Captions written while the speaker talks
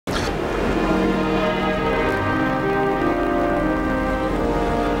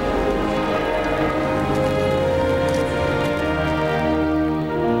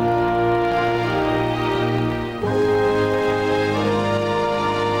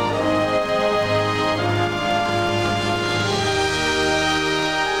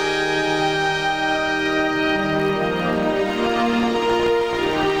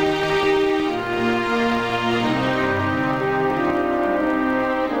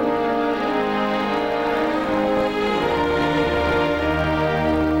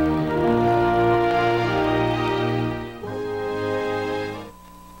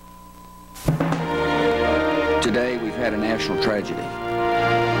tragedy.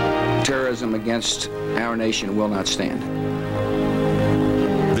 Terrorism against our nation will not stand.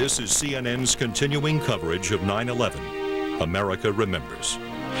 This is CNN's continuing coverage of 9/11. America Remembers.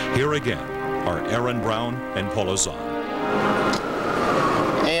 Here again are Aaron Brown and Paula Zahn.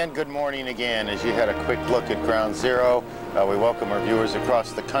 And good morning again. As you had a quick look at Ground Zero, we welcome our viewers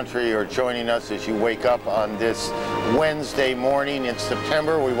across the country who are joining us as you wake up on this Wednesday morning in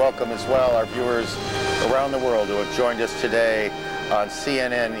September. We welcome as well our viewers around the world who have joined us today on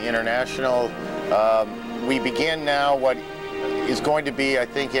CNN International. We begin now what is going to be, I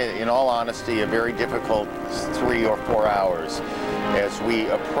think, in all honesty, a very difficult 3 or 4 hours as we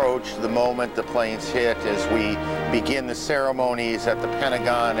approach the moment the planes hit, as we begin the ceremonies at the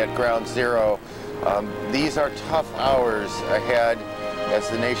Pentagon at Ground Zero. These are tough hours ahead as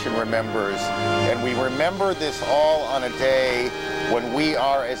the nation remembers, and we remember this all on a day when we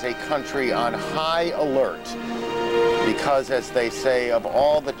are as a country on high alert because, as they say, of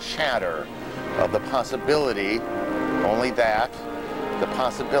all the chatter of the possibility, only that, the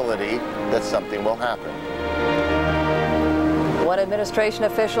possibility that something will happen. One administration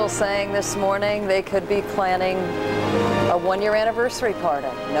official saying this morning they could be planning a one-year anniversary party.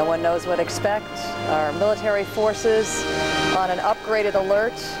 No one knows what to expect. Our military forces on an upgraded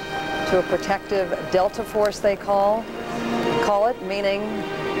alert to a protective Delta Force, they call it, meaning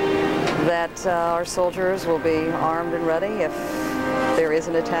that our soldiers will be armed and ready if there is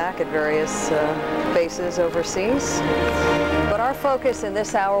an attack at various bases overseas. But our focus in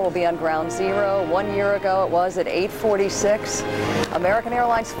this hour will be on Ground Zero. 1 year ago it was at 8:46. American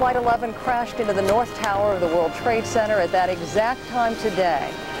Airlines Flight 11 crashed into the North Tower of the World Trade Center at that exact time today.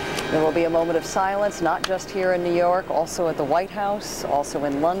 There will be a moment of silence, not just here in New York, also at the White House, also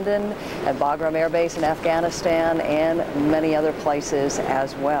in London, at Bagram Air Base in Afghanistan, and many other places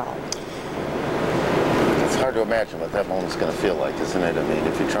as well. It's hard to imagine what that moment's going to feel like, isn't it? I mean,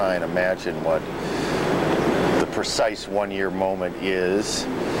 if you try and imagine what the precise one-year moment is,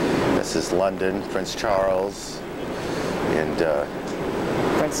 this is London, Prince Charles, and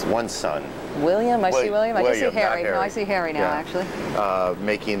one son. William? I see William. I see Harry. Harry. No, I see Harry now, yeah. actually.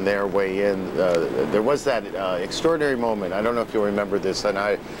 Making their way in. There was that extraordinary moment. I don't know if you'll remember this, and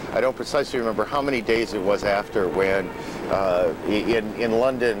I don't precisely remember how many days it was after when in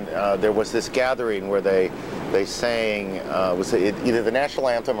London there was this gathering where they sang, was it either the national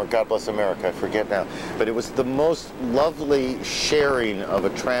anthem or God Bless America, I forget now, but it was the most lovely sharing of a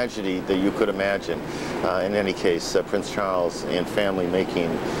tragedy that you could imagine. In any case, Prince Charles and family making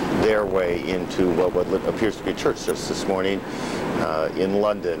their way into what appears to be a church just this morning in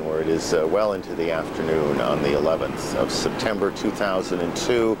London, where it is well into the afternoon on the 11th of September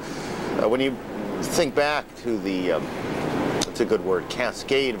 2002. When you think back to the it's a good word,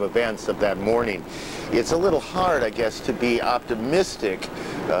 cascade of events of that morning, it's a little hard, I guess, to be optimistic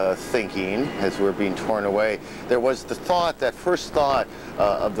thinking as we're being torn away. There was the thought, that first thought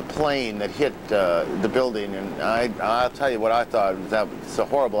of the plane that hit the building, and I'll tell you what I thought. That it's a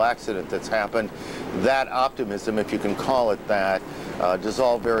horrible accident that's happened. That optimism, if you can call it that,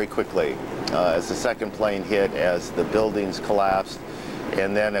 dissolved very quickly as the second plane hit, as the buildings collapsed.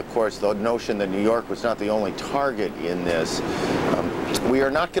 And then, of course, the notion that New York was not the only target in this. We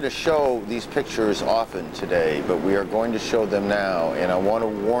are not going to show these pictures often today, but we are going to show them now, and I want to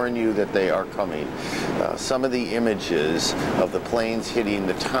warn you that they are coming. Some of the images of the planes hitting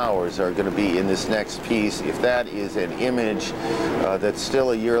the towers are going to be in this next piece. If that is an image that's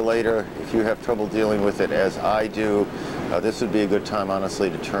still a year later, if you have trouble dealing with it as I do, this would be a good time, honestly,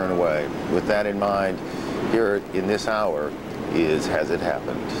 to turn away. With that in mind, here in this hour is Has It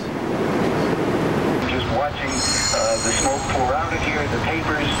Happened? Just watching the smoke pour out of here. The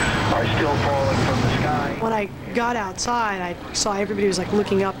papers are still falling from the sky. When I got outside, I saw everybody was like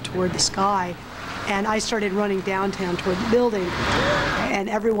looking up toward the sky, and I started running downtown toward the building, and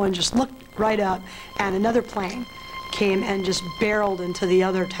everyone just looked right up, and another plane came and just barreled into the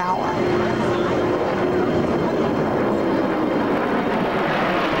other tower.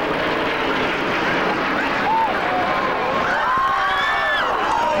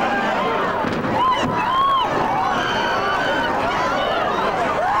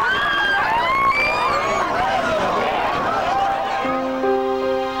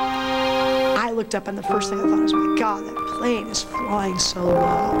 Up, and the first thing I thought was, my God, that plane is flying so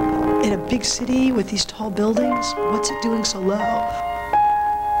low. In a big city with these tall buildings, what's it doing so low?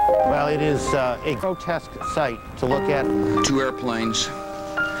 Well, it is a grotesque sight to look at. 2 airplanes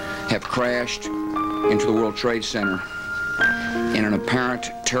have crashed into the World Trade Center in an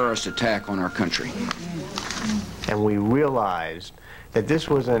apparent terrorist attack on our country. And we realized that this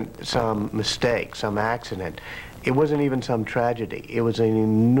wasn't some mistake, some accident. It wasn't even some tragedy. It was an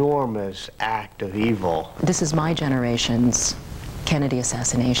enormous act of evil. This is my generation's Kennedy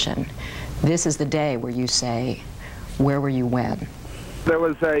assassination. This is the day where you say, where were you when? There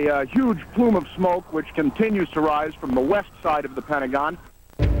was a huge plume of smoke which continues to rise from the west side of the Pentagon.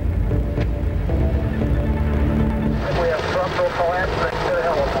 We have structural collapse next to the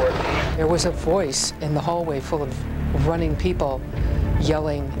heliport. There was a voice in the hallway full of running people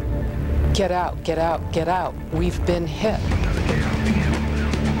yelling, "Get out, get out, get out. We've been hit."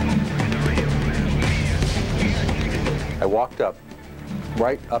 I walked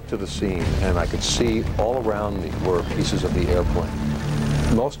right up to the scene, and I could see all around me were pieces of the airplane.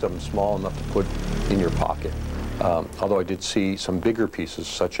 Most of them small enough to put in your pocket. Although I did see some bigger pieces,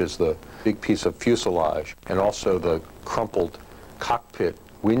 such as the big piece of fuselage and also the crumpled cockpit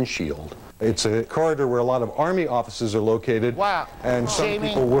windshield. It's a corridor where a lot of Army offices are located. Wow. And some Jamie,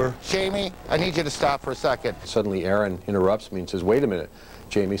 people were... Jamie, I need you to stop for a second. Suddenly Aaron interrupts me and says, "Wait a minute,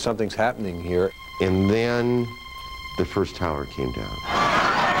 Jamie, something's happening here." And then the first tower came down.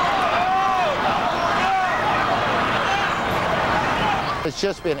 It's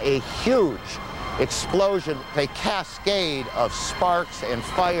just been a huge explosion, a cascade of sparks and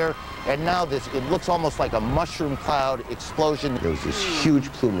fire, and now it looks almost like a mushroom cloud explosion. There was this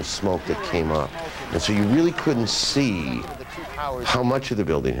huge plume of smoke that came up, and so you really couldn't see how much of the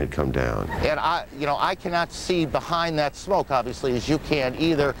building had come down. And I cannot see behind that smoke, obviously, as you can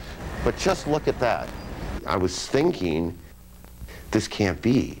either, but just look at that. I was thinking, this can't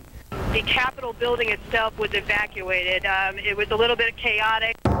be. The Capitol building itself was evacuated. It was a little bit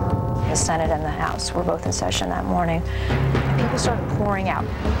chaotic. The Senate and the House were both in session that morning, and people started pouring out.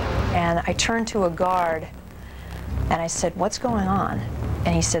 And I turned to a guard, and I said, "What's going on?"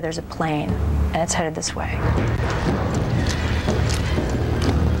 And he said, "There's a plane, and it's headed this way."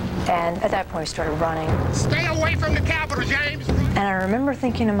 And at that point, we started running. "Stay away from the Capitol, James!" And I remember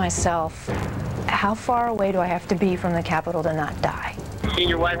thinking to myself, how far away do I have to be from the Capitol to not die?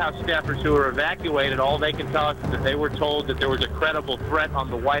 Senior White House staffers who were evacuated, all they can tell us is that they were told that there was a credible threat on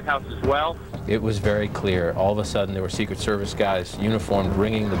the White House as well. It was very clear. All of a sudden, there were Secret Service guys, uniformed,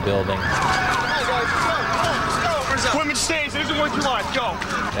 ringing the building. Women's stage, this is what you want, go!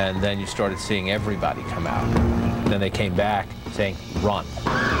 And then you started seeing everybody come out. Then they came back saying, "Run."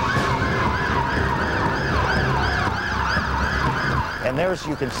 And there's,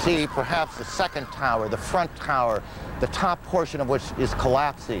 you can see, perhaps the second tower, the front tower, the top portion of which is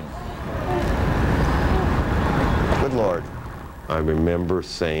collapsing. Good Lord. I remember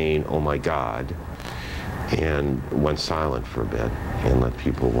saying, "Oh my God," and went silent for a bit and let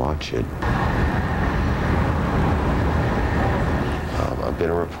people watch it. I've been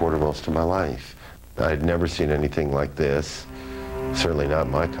a reporter most of my life. I'd never seen anything like this, certainly not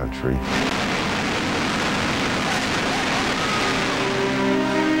in my country.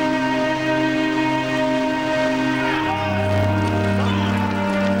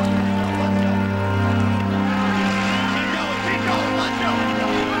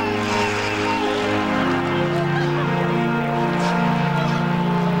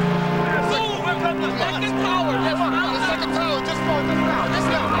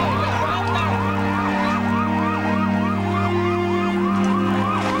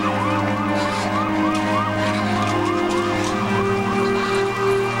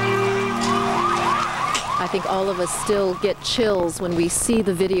 I think all of us still get chills when we see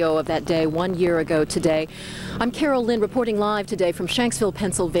the video of that day 1 year ago today. I'm Carol Lynn reporting live today from Shanksville,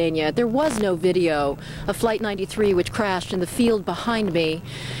 Pennsylvania. There was no video of Flight 93 which crashed in the field behind me.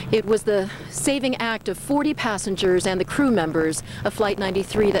 It was the saving act of 40 passengers and the crew members of Flight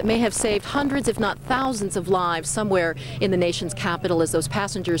 93 that may have saved hundreds if not thousands of lives somewhere in the nation's capital as those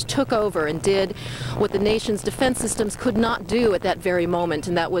passengers took over and did what the nation's defense systems could not do at that very moment,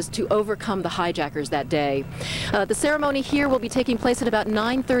 and that was to overcome the hijackers that day. The ceremony here will be taking place at about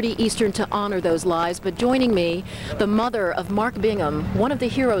 9:30 Eastern to honor those lives, but joining me, the mother of Mark Bingham, one of the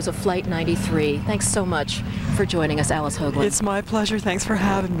heroes of Flight 93. Thanks so much for joining us, Alice Hoagland. It's my pleasure. Thanks for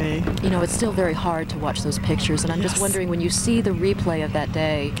having me. You know, it's still very hard to watch those pictures, and I'm just wondering, when you see the replay of that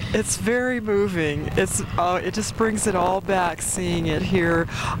day. It's very moving. It just brings it all back, seeing it here,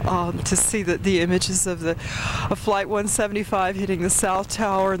 to see the images of Flight 175 hitting the South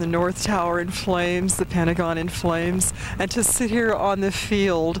Tower and the North Tower in flames, the Pentagon in flames, and to sit here on the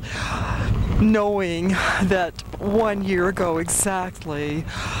field knowing that 1 year ago exactly,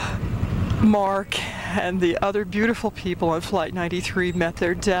 Mark and the other beautiful people on Flight 93 met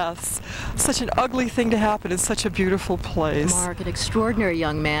their deaths. Such an ugly thing to happen in such a beautiful place. Mark, an extraordinary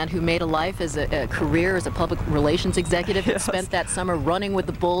young man who made a life as a career as a public relations executive and spent that summer running with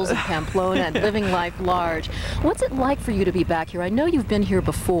the bulls in Pamplona and living life large. What's it like for you to be back here? I know you've been here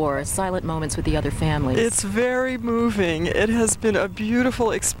before, silent moments with the other families. It's very moving. It has been a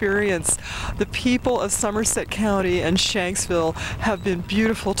beautiful experience. The people of Somerset County and Shanksville have been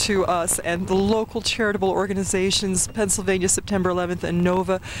beautiful to us, and the local charitable organizations, Pennsylvania September 11th and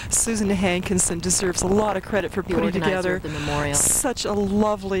NOVA. Susan Hankinson deserves a lot of credit for putting together such a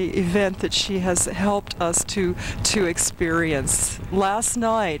lovely event that she has helped us to experience. Last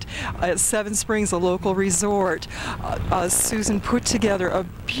night at Seven Springs, a local resort, Susan put together a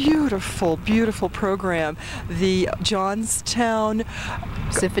beautiful, beautiful program. The Johnstown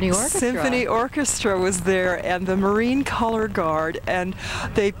Symphony Orchestra was there, and the Marine Color Guard, and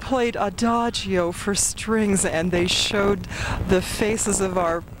they played Adagio for strings, and they showed the faces of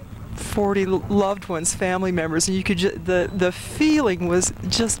our 40 loved ones, family members, and you could the feeling was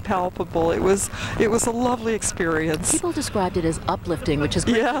just palpable. It was a lovely experience. People described it as uplifting, which is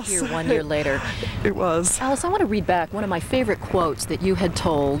great to hear 1 year later. It was. Alice, I want to read back one of my favorite quotes that you had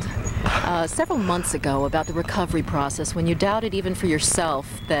told several months ago about the recovery process, when you doubted even for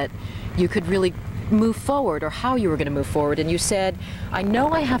yourself that you could really move forward or how you were going to move forward, and you said, "I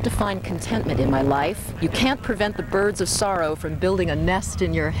know I have to find contentment in my life. You can't prevent the birds of sorrow from building a nest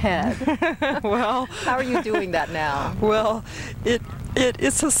in your head." Well, how are you doing that now? Well,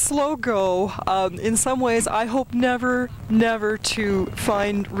 it's a slow go. In some ways, I hope never to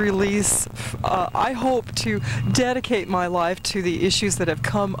find release. I hope to dedicate my life to the issues that have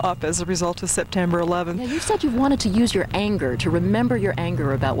come up as a result of September 11th. Yeah, you said you wanted to use your anger, to remember your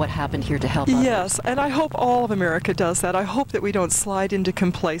anger about what happened here, to help others. Yes, and I hope all of America does that. I hope that we don't slide into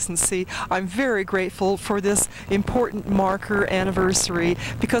complacency. I'm very grateful for this important marker anniversary,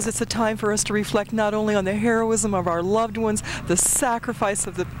 because it's a time for us to reflect not only on the heroism of our loved ones, the sacrifice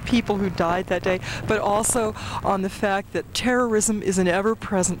of the people who died that day, but also on the fact that terrorism is an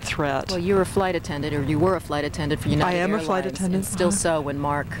ever-present threat. Well, you're a flight attendant, or you were a flight attendant for United Airlines. I am a flight attendant. And still so when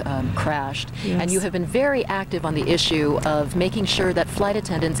Mark crashed. Yes. And you have been very active on the issue of making sure that flight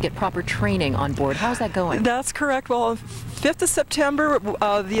attendants get proper training on board. How's that going? That's correct. Well, 5th of September,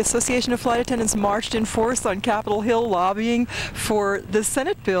 the Association of Flight Attendants marched in force on Capitol Hill lobbying for the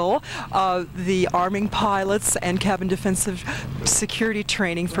Senate bill, the Arming Pilots and Cabin Defensive Security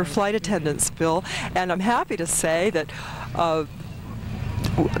Training for Flight Attendants bill. And I'm happy to say that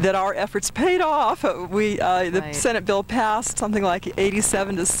that our efforts paid off. The Senate bill passed something like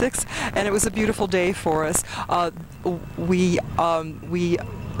 87 to 6, and it was a beautiful day for us. We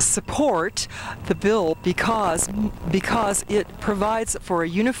support the bill because it provides for a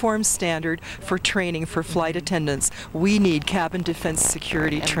uniform standard for training for flight attendants. We need cabin defense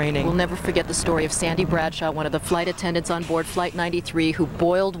security training. We'll never forget the story of Sandy Bradshaw, one of the flight attendants on board Flight 93, who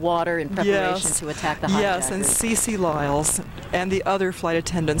boiled water in preparation to attack the hijackers. Yes, and Cece Lyles and the other flight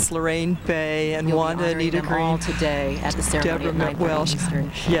attendants, Lorraine Bay and Wanda Anita Green. All today at the ceremony at 9:30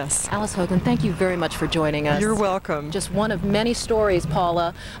 Eastern. Yes. Alice Hoagland, thank you very much for joining us. You're welcome. Just one of many stories,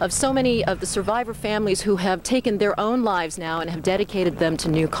 Paula, of so many of the survivor families who have taken their own lives now and have dedicated them to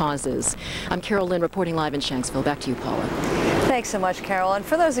new causes. I'm Carol Lynn reporting live in Shanksville. Back to you, Paula. Thanks so much, Carol. And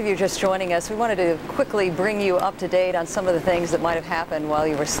for those of you just joining us, we wanted to quickly bring you up to date on some of the things that might have happened while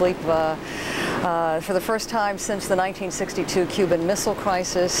you were asleep. For the first time since the 1962 Cuban Missile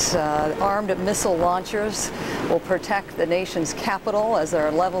Crisis, armed missile launchers will protect the nation's capital, as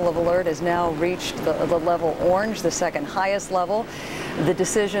their level of alert has now reached the level orange, the second highest level. The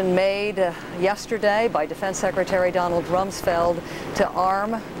decision made yesterday by Defense Secretary Donald Rumsfeld to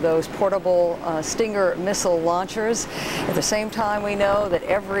arm those portable Stinger missile launchers. At the same time, we know that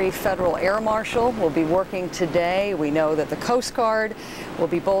every federal air marshal will be working today. We know that the Coast Guard will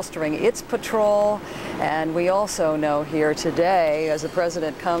be bolstering its patrol. And we also know here today, as the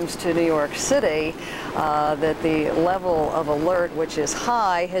President comes to New York City, that the level of alert, which is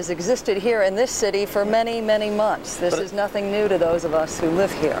high, has existed here in this city for many, many months. This is nothing new to those of us who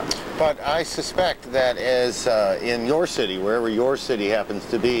live here. But I suspect that as in your city, wherever your city happens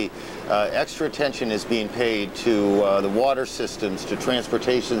to be, extra attention is being paid to the water systems, to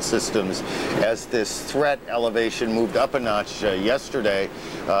transportation systems. As this threat elevation moved up a notch yesterday,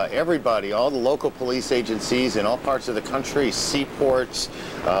 everybody, all the local police agencies in all parts of the country, seaports,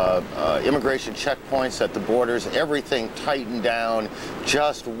 immigration checkpoints at the borders, everything tightened down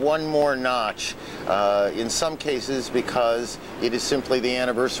just one more notch. In some cases, because it is simply the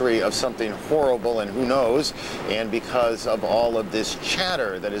anniversary of of something horrible, and who knows, and because of all of this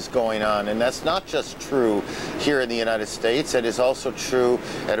chatter that is going on. And that's not just true here in the United States, it is also true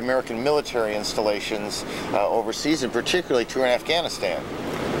at American military installations overseas, and particularly true in Afghanistan.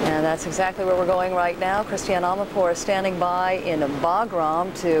 And that's exactly where we're going right now. Christiane Amanpour is standing by in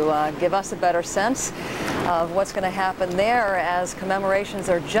Bagram to give us a better sense of what's going to happen there as commemorations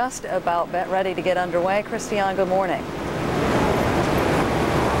are just about ready to get underway. Christiane, good morning.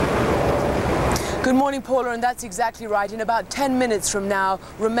 Good morning, Paula, and that's exactly right. In about 10 minutes from now,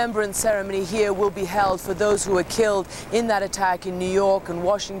 remembrance ceremony here will be held for those who were killed in that attack in New York and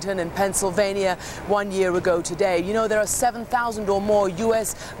Washington and Pennsylvania 1 year ago today. You know, there are 7,000 or more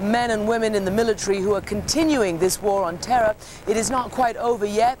U.S. men and women in the military who are continuing this war on terror. It is not quite over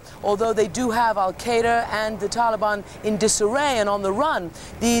yet, although they do have al-Qaeda and the Taliban in disarray and on the run.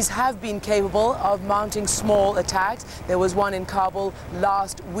 These have been capable of mounting small attacks. There was one in Kabul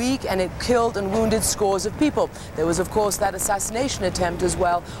last week, and it killed and wounded scores of people. There was, of course, that assassination attempt as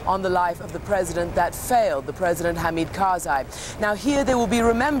well on the life of the president that failed, the President Hamid Karzai. Now here they will be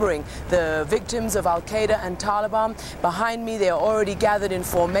remembering the victims of al-Qaeda and Taliban. Behind me, they are already gathered in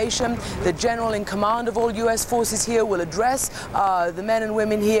formation. The general in command of all U.S. forces here will address the men and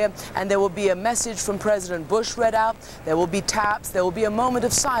women here, and there will be a message from President Bush read out. There will be taps. There will be a moment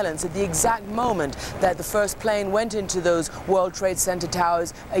of silence at the exact moment that the first plane went into those World Trade Center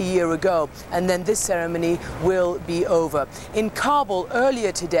towers a year ago. And then this ceremony will be over. In Kabul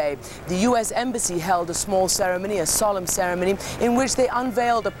earlier today, the U.S. Embassy held a small ceremony, a solemn ceremony, in which they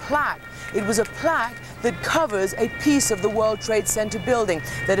unveiled a plaque. It was a plaque that covers a piece of the World Trade Center building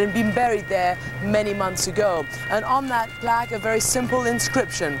that had been buried there many months ago. And on that plaque, a very simple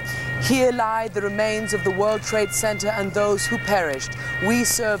inscription: "Here lie the remains of the World Trade Center and those who perished. We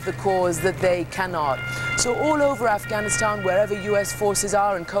serve the cause that they cannot." So all over Afghanistan, wherever U.S. forces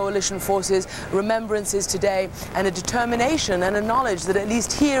are and coalition forces, remembrance is today, and a determination and a knowledge that at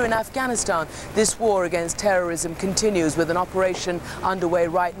least here in Afghanistan, this war against terrorism continues with an operation underway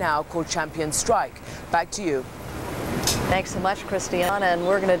right now called Champion Strike. Back to you. Thanks so much, Christiane, and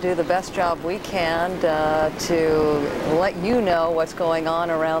we're going to do the best job we can to let you know what's going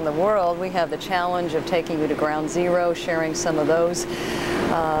on around the world. We have the challenge of taking you to Ground Zero, sharing some of those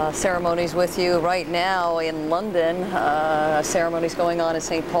ceremonies with you. Right now in London, ceremonies going on in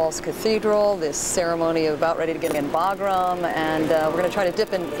St. Paul's Cathedral, this ceremony about ready to get in Bagram, and we're going to try to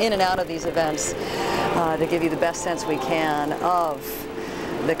dip in and out of these events to give you the best sense we can of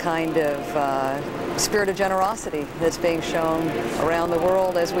the kind of spirit of generosity that's being shown around the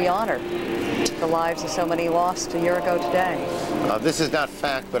world as we honor the lives of so many lost a year ago today. This is not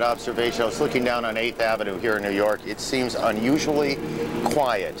fact, but observation. I was looking down on 8th Avenue here in New York. It seems unusually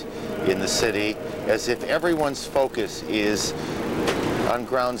quiet in the city, as if everyone's focus is on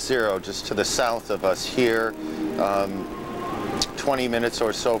Ground Zero, just to the south of us here. 20 minutes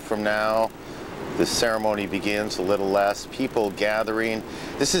or so from now, the ceremony begins, a little less, people gathering.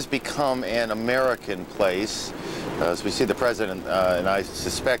 This has become an American place. As we see the president, and I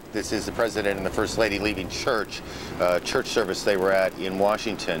suspect this is the president and the first lady leaving church service they were at in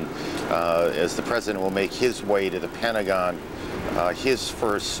Washington, as the president will make his way to the Pentagon, his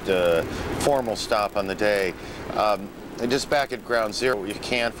first formal stop on the day. And just back at Ground Zero, if you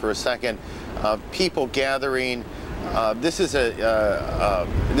can for a second, people gathering. This is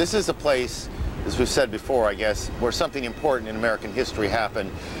a place, as we've said before, I guess, where something important in American history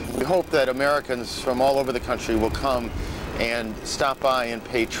happened. We hope that Americans from all over the country will come and stop by and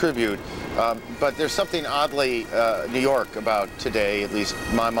pay tribute. But there's something oddly New York about today, at least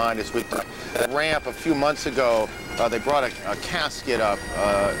my mind is with the ramp. A few months ago, they brought a casket up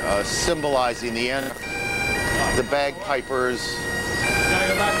symbolizing the end. The bagpipers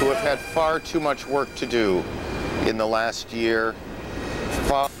who have had far too much work to do in the last year.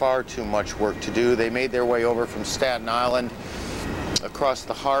 Far too much work to do. They made their way over from Staten Island across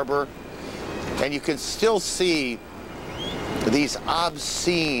the harbor, and you can still see these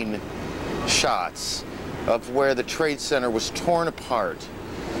obscene shots of where the Trade Center was torn apart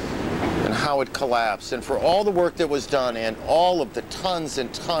and how it collapsed. And for all the work that was done and all of the tons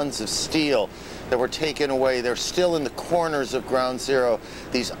and tons of steel that were taken away, they're still in the corners of Ground Zero,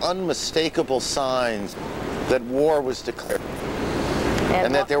 these unmistakable signs that war was declared.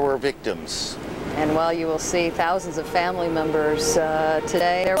 And that there were victims. And while you will see thousands of family members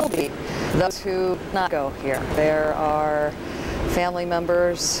today, there will be those who not go here. There are family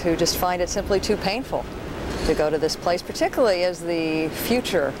members who just find it simply too painful to go to this place, particularly as the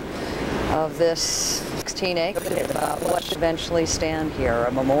future of this 16 acres about what should eventually stand here,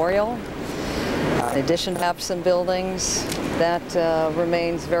 a memorial In addition to absent buildings, that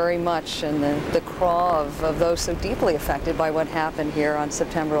remains very much in the craw of those so deeply affected by what happened here on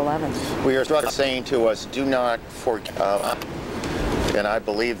September 11th. We are saying to us, do not forget, and I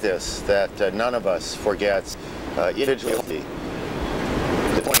believe this, that none of us forgets individually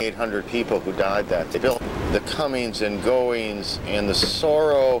the 2,800 people who died that day. The comings and goings and the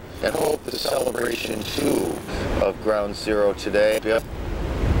sorrow and hope, the celebration too of Ground Zero today.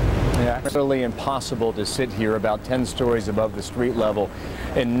 Yeah, it's really impossible to sit here about 10 stories above the street level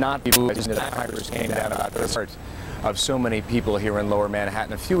and not be moved as the fires came down about the heart of so many people here in Lower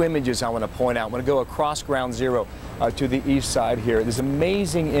Manhattan. A few images I want to point out. I want to go across Ground Zero to the east side here. This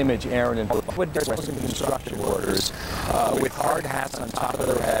amazing image, Aaron, and construction workers with hard hats on top of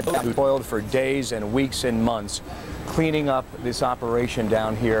their head, who toiled for days and weeks and months cleaning up this operation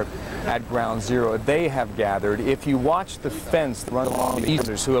down here at Ground Zero. They have gathered. If you watch the fence that runs along the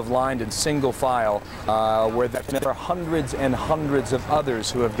easters who have lined in single file, where there are hundreds and hundreds of others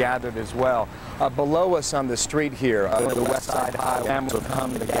who have gathered as well. Below us on the street here, the West Side Highway, families have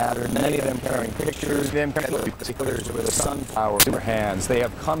come to gather, many of them carrying pictures, them carrying pictures with a sunflower in their hands. They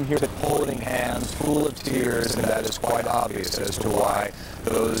have come here holding hands, full of tears, and that is quite obvious as to why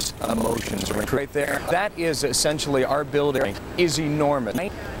those emotions are right there. That is essentially our building is enormous.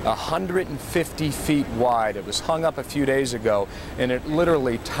 150 feet wide. It was hung up a few days ago, and it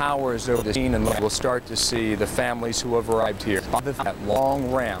literally towers over the scene, and we'll start to see the families who have arrived here on that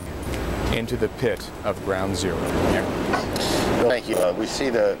long ramp into the pit of Ground Zero. Well, thank you. We see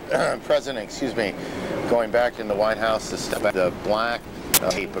the president, going back in the White House to step back the black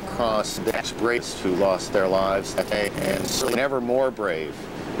tape across the ex-braves who lost their lives that day, and certainly never more brave.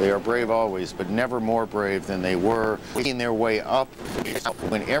 They are brave always, but never more brave than they were, making their way up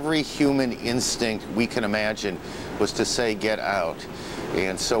when every human instinct we can imagine was to say, get out.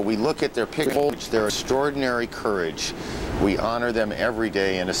 And so we look at their pictures, their extraordinary courage. We honor them every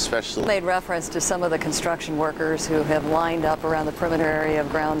day, and especially... Made reference to some of the construction workers who have lined up around the perimeter area of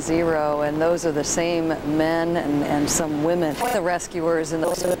Ground Zero, and those are the same men and some women, the rescuers, and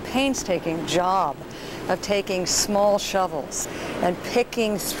those are the painstaking job of taking small shovels and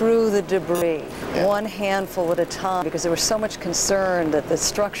picking through the debris, one handful at a time, because there was so much concern that the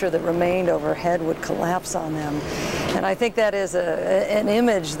structure that remained overhead would collapse on them. And I think that is an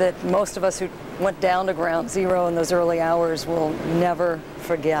image that most of us who went down to Ground Zero in those early hours will never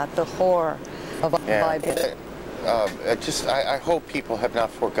forget, the horror of I hope people have not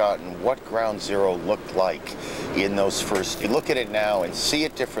forgotten what Ground Zero looked like in those first. You look at it now and see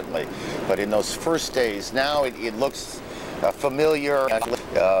it differently, but in those first days, now it looks familiar.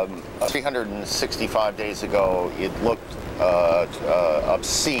 365 days ago, it looked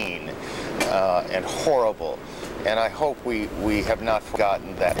obscene and horrible, and I hope we have not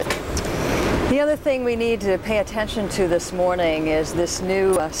forgotten that. The other thing we need to pay attention to this morning is this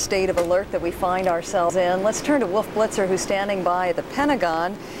new state of alert that we find ourselves in. Let's turn to Wolf Blitzer, who's standing by at the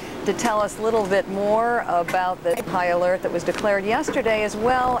Pentagon, to tell us a little bit more about the high alert that was declared yesterday, as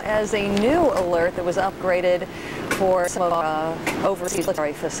well as a new alert that was upgraded for some of our overseas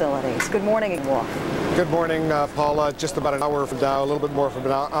military facilities. Good morning, Wolf. Good morning, Paula. Just about an hour from now, a little bit more from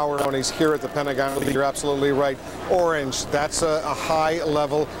an hour, he's here at the Pentagon. You're absolutely right. Orange, that's a high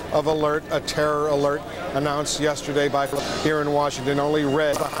level of alert, a terror alert announced yesterday by here in Washington. Only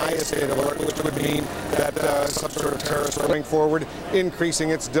red, the highest state of alert, which would mean that some sort of terrorists are going forward, increasing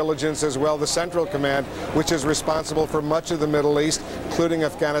its diligence as well. The Central Command, which is responsible for much of the Middle East, including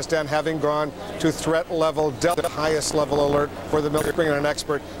Afghanistan, having gone to threat level Delta, highest level alert for the military. Bringing an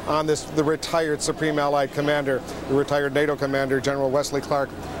expert on this, the retired Supreme Allied Commander, the retired NATO Commander, General Wesley Clark,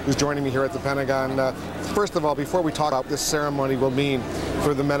 who's joining me here at the Pentagon. First of all, before we talk about what this ceremony will mean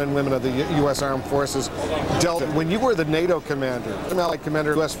for the men and women of the U.S. Armed Forces, Delta, when you were the NATO Commander, Allied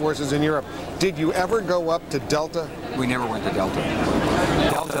Commander of U.S. Forces in Europe, did you ever go up to Delta? We never went to Delta.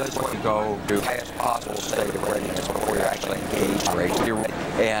 Delta is where you go to the highest possible state of readiness before you actually engage.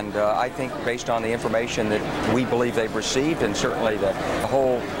 And I think based on the information that we believe they've received, and certainly the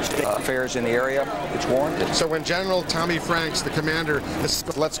whole affairs in the area, it's warranted. So when General Tommy Franks, the commander,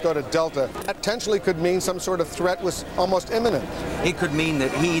 says, let's go to Delta, that potentially could mean some sort of threat was almost imminent. It could mean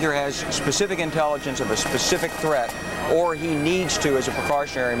that he either has specific intelligence of a specific threat, or he needs to, as a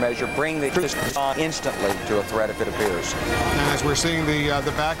precautionary measure, bring the troops on instantly to a threat if it appears. As we're seeing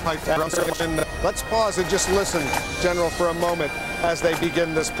the bagpipe drums, let's pause and just listen, General, for a moment as they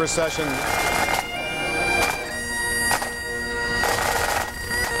begin this procession.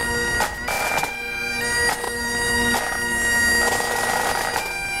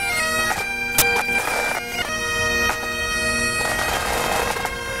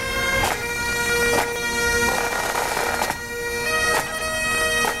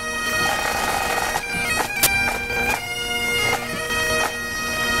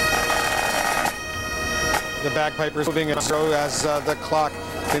 Bagpipers moving in as the clock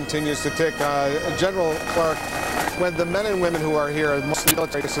continues to tick. General Clark, when the men and women who are here, mostly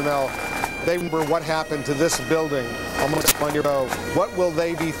military personnel, they remember what happened to this building almost 1 year ago, what will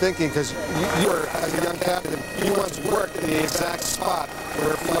they be thinking? Because you were, as a young captain, you once worked in the exact spot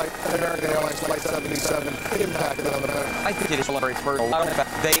where American Airlines Flight 77 impacted on the Pentagon. I think it is very personal. I don't know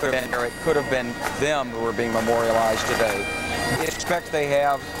if they could have been there. It could have been them who are being memorialized today. The respect they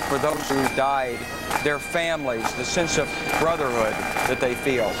have for those who died, their families, the sense of brotherhood that they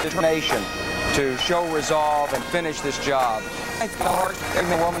feel, determination to show resolve and finish this job. I think the heart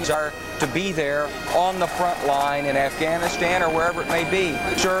and the women's are to be there on the front line in Afghanistan or wherever it may be,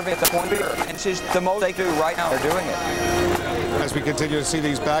 serving at the point of fear. And this is the most they do right now. They're doing it. As we continue to see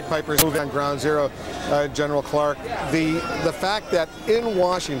these bagpipers move on ground zero, General Clark, the fact that in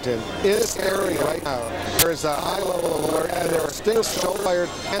Washington, in this area right now, there is a high level of alert, and there are Stinger shoulder-fired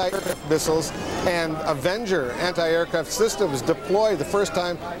anti-aircraft missiles and Avenger anti-aircraft systems deployed the first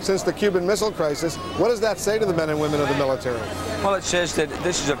time since the Cuban Missile Crisis. What does that say to the men and women of the military? Well, it says that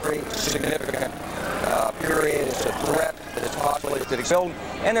this is a very significant period. It's a threat that is possibly to exist,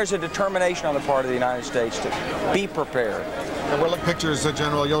 and there's a determination on the part of the United States to be prepared. And we'll look pictures,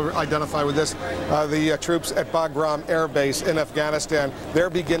 General, you'll identify with this. The troops at Bagram Air Base in Afghanistan, they're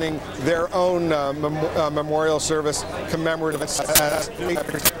beginning their own memorial service commemorative as the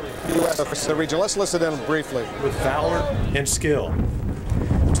U.S. region. Let's listen in briefly. With valor and skill,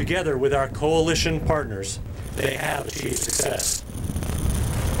 together with our coalition partners, they have achieved success.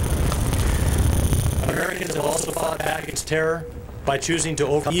 Americans have also fought back against terror by choosing to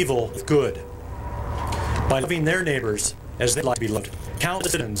overcome evil with good. By loving their neighbors as they like to be loved,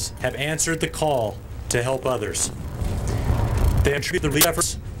 countless citizens have answered the call to help others. They have contributed to relief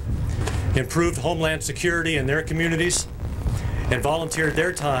efforts, improved homeland security in their communities, and volunteered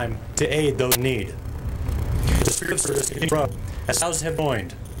their time to aid those in need. The spirit of service continues to grow as thousands have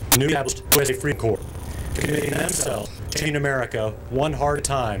joined the newly established USA Freedom Corps, committing themselves to changing America one heart at a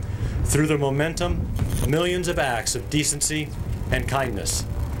time through the momentum of millions of acts of decency and kindness.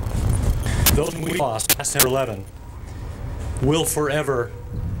 Those we lost last September 11 will forever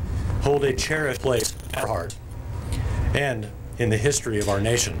hold a cherished place in our heart and in the history of our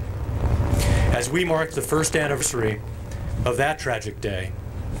nation. As we mark the first anniversary of that tragic day,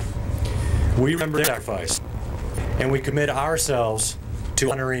 we remember their sacrifice, and we commit ourselves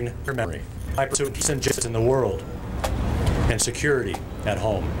to honoring their memory by pursuing peace and justice in the world and security at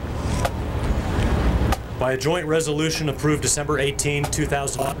home. By a joint resolution approved December 18,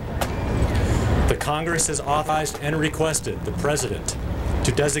 2001, the Congress has authorized and requested the President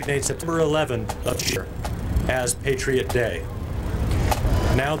to designate September 11 of each year as Patriot Day.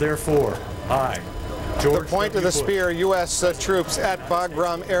 Now, therefore, I, George The point of the spear, U.S. troops at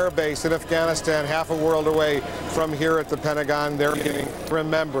Bagram Air Base in Afghanistan, half a world away from here at the Pentagon. They're beginning to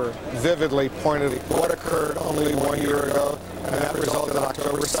remember vividly, pointedly, what occurred only 1 year ago, and that resulted in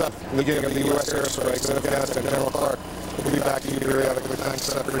October 7th, the beginning of the U.S. airstrikes in Afghanistan. General Clark, we'll be back to you periodically. Thanks,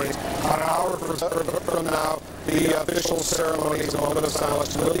 Senator Green. On an hour from now, the official ceremonies, a moment of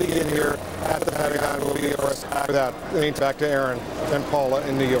silence, will begin here at the Pentagon. We'll be, of course, after that. Back to Aaron and Paula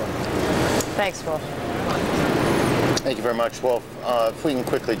in New York. Thanks, Phil. Thank you very much. Well, if we can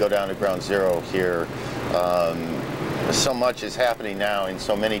quickly go down to ground zero here. So much is happening now in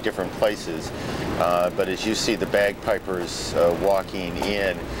so many different places, but as you see the bagpipers walking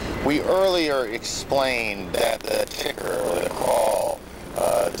in, we earlier explained that the ticker or the call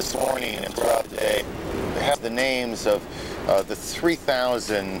this morning and throughout the day has the names of the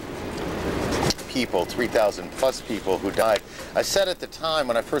 3,000 people, 3,000 plus people who died. I said at the time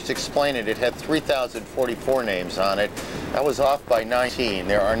when I first explained it, it had 3,044 names on it. That was off by 19.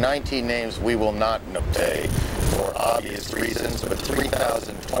 There are 19 names we will not today for obvious reasons, but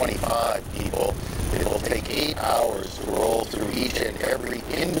 3,025 people. It will take 8 hours to roll through each and every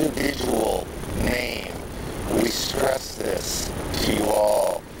individual name. We stress this to you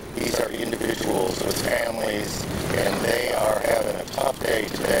all. These are individuals with families, and they are having a tough day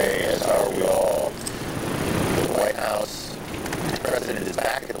today, as are we all. The White House, the President is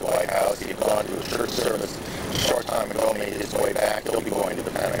back at the White House. He had gone to a church service a short time ago, made his way back. He'll be going to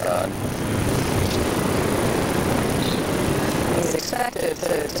the Pentagon. He's expected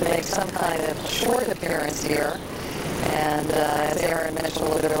to make some kind of short appearance here. And as Aaron mentioned a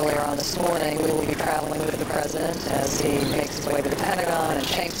little bit earlier on this morning, we will be traveling with the President as he makes his way to the Pentagon and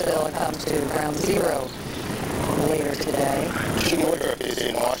Shanksville and comes to Ground Zero later today. Gene Woodruff is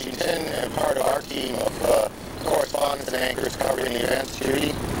in Washington and part of our team of correspondents and anchors covering the events.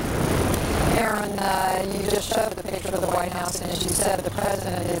 Judy? Aaron, you just showed the picture of the White House, and as you said, the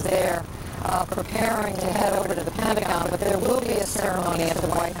President is there. preparing to head over to the Pentagon, but there will be a ceremony at the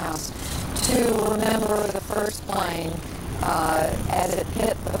White House to remember the first plane as it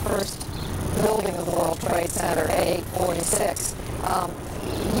hit the first building of the World Trade Center, A846.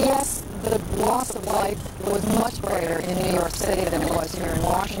 Yes, the loss of life was much greater in New York City than it was here in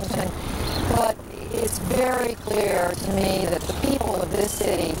Washington, but it's very clear to me that the people of this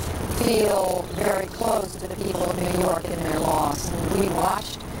city feel very close to the people of New York in their loss. And we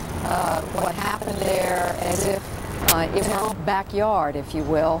watched what happened there as if it was our backyard, if you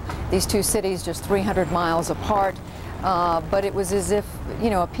will. These two cities just 300 miles apart, but it was as if, you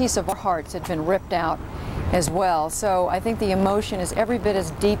know, a piece of our hearts had been ripped out as well. So I think the emotion is every bit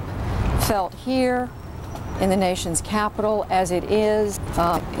as deep felt here in the nation's capital as it is,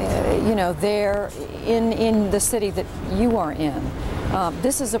 you know, there in the city that you are in.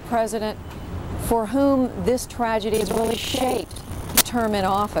 This is a president for whom this tragedy has really shaped the term in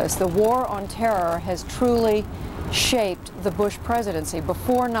office. The war on terror has truly shaped the Bush presidency.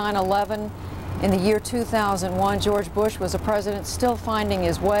 Before 9/11, in the year 2001, George Bush was a president still finding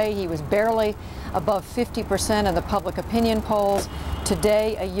his way. He was barely above 50% in the public opinion polls.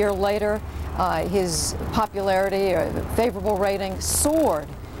 Today, a year later, his popularity, favorable rating, soared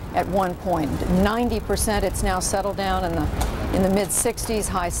at one point. 90%, it's now settled down in the mid-60s,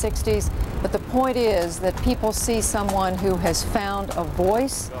 high 60s. But the point is that people see someone who has found a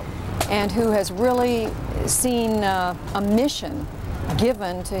voice and who has really seen a mission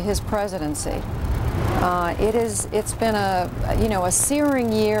given to his presidency. It's been a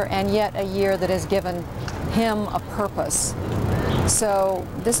searing year, and yet a year that has given him a purpose. So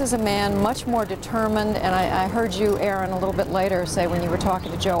this is a man much more determined, and I heard you, Aaron, a little bit later say when you were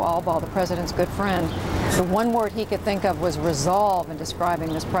talking to Joe Albaugh, the president's good friend, the one word he could think of was resolve in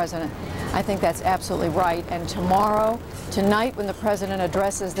describing this president. I think that's absolutely right. And tonight when the president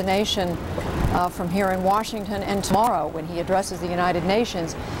addresses the nation from here in Washington, and tomorrow when he addresses the United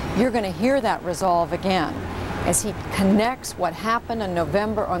Nations, you're going to hear that resolve again as he connects what happened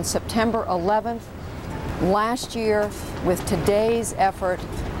on September 11th last year with today's effort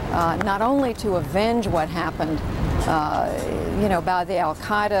not only to avenge what happened by the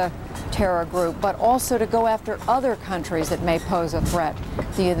Al-Qaeda terror group, but also to go after other countries that may pose a threat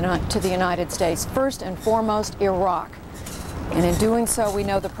to the United States. First and foremost, Iraq. And in doing so, we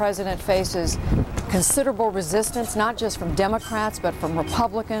know the president faces considerable resistance, not just from Democrats, but from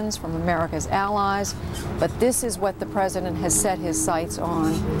Republicans, from America's allies. But this is what the president has set his sights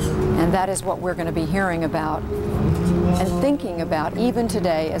on, and that is what we're going to be hearing about and thinking about even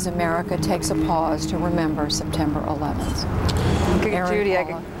today as America takes a pause to remember September 11th. Judy,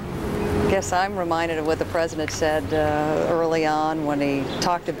 I guess I'm reminded of what the president said early on when he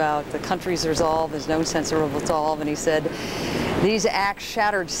talked about the country's resolve. There's no sense of resolve, and he said, these acts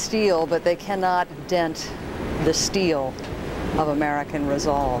shattered steel, but they cannot dent the steel of American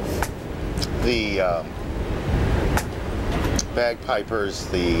resolve. The bagpipers,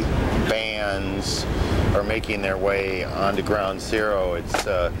 the bands are making their way onto Ground Zero. It's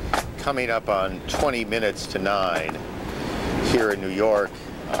coming up on 20 minutes to 9 here in New York.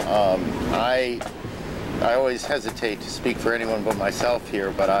 I always hesitate to speak for anyone but myself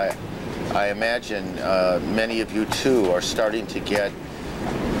here, but I imagine many of you too are starting to get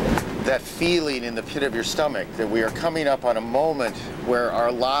that feeling in the pit of your stomach that we are coming up on a moment where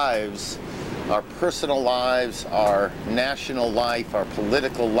our lives, our personal lives, our national life, our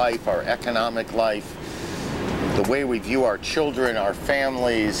political life, our economic life, the way we view our children, our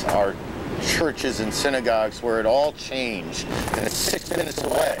families, our churches and synagogues, where it all changed, and it's 6 minutes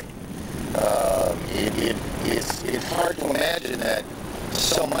away. It's hard to imagine that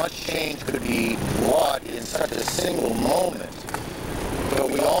so much change could be wrought in such a single moment. But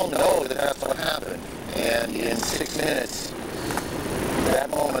we all know that that's what happened. And in 6 minutes, that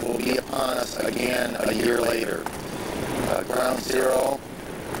moment will be upon us again a year later. Ground Zero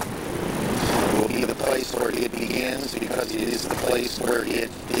will be the place where it begins, because it is the place where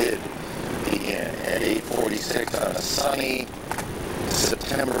it did begin at 8:46 on a sunny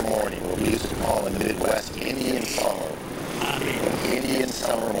September morning, what we used to call in the Midwest Indian summer. An Indian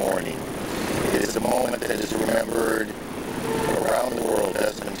summer morning. It is a moment that is remembered around the world.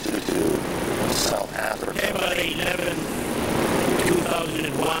 Desmond Tutu of South Africa. September 11,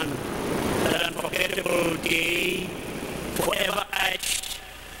 2001, that unforgettable day forever etched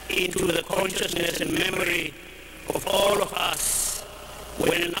into the consciousness and memory of all of us,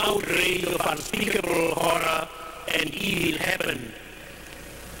 when an outrage of unspeakable horror and evil happened.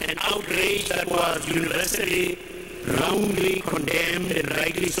 An outrage that was universally, roundly condemned, and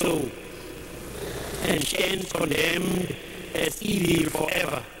rightly so, and stands condemned as evil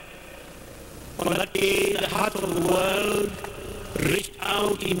forever. On that day, the heart of the world reached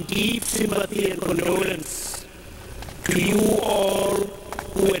out in deep sympathy and condolence to you all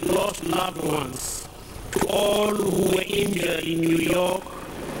who had lost loved ones, to all who were injured in New York,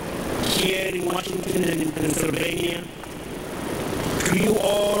 here in Washington and in Pennsylvania, to you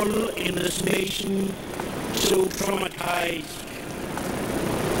all in this nation so traumatized,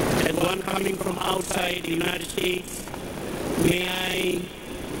 as one coming from outside the United States, may I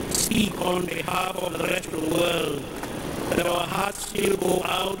speak on behalf of the rest of the world that our hearts still go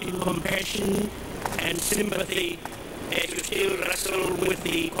out in compassion and sympathy as you still wrestle with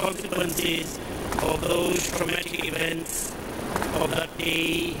the consequences of those traumatic events of that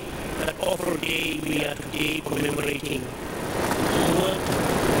day, that awful day we are today commemorating.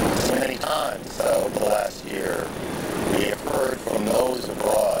 So many times over the last year, we have heard from those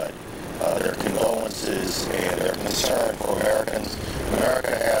abroad their condolences and their concern for Americans.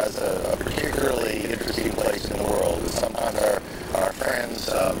 America has a particularly interesting place in the world. Sometimes our friends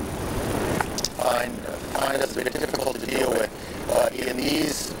find us a bit difficult to deal with, but in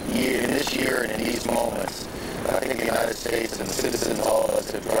this year and in these moments, I think the United States and the citizens, all of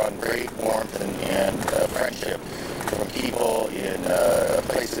us, have drawn great warmth and friendship from people in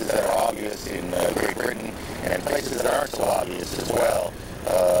places that are obvious in Great Britain and places that aren't so obvious as well.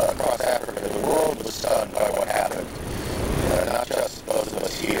 Across Africa, the world was stunned by what happened. Not just those of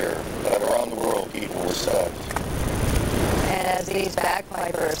us here, but around the world, people were stunned. And as these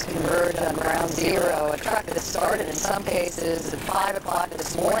bagpipers converge on ground zero, a truck that started in some cases at 5 o'clock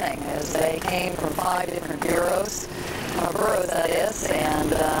this morning as they came from 5 different boroughs that is,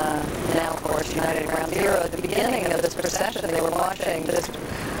 and now, of course, United Ground Zero. At the beginning of this procession, they were marching just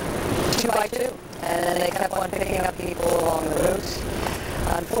 2 by 2, and then they kept on picking up people along the route.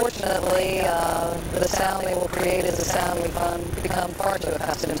 Unfortunately, the sound they will create is a sound we've become far too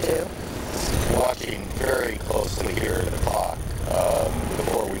accustomed to. Watching very closely here at the clock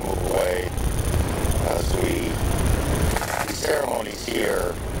before we move away, as the ceremonies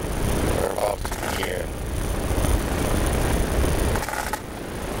here are about to begin.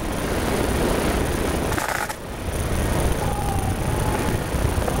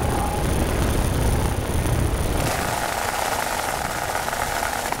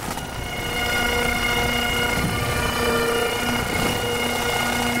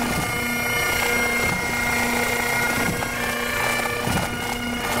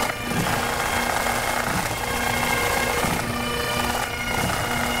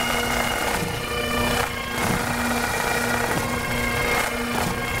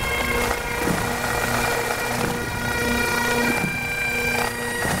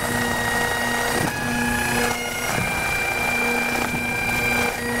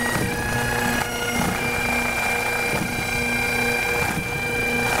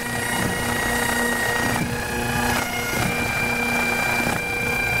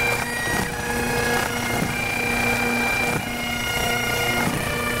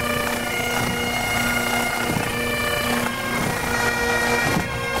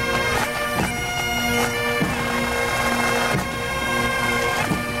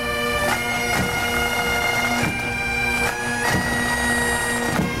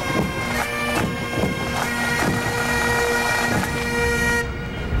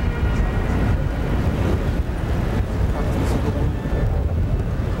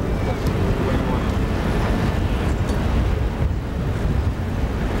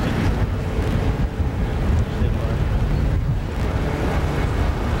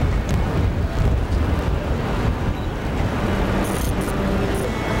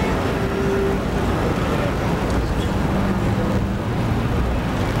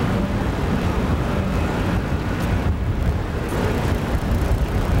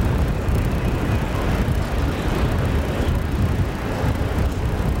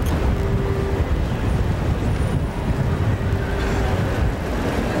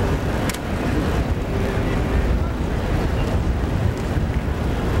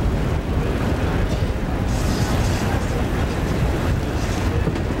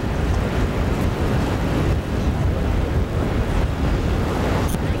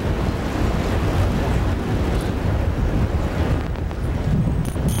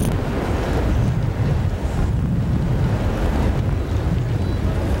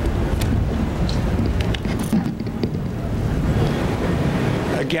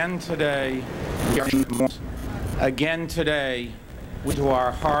 Again today, to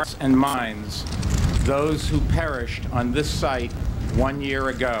our hearts and minds, those who perished on this site 1 year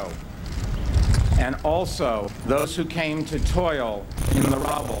ago, and also those who came to toil in the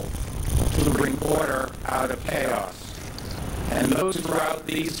rubble to bring order out of chaos, and those throughout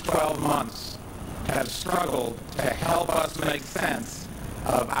these 12 months have struggled to help us make sense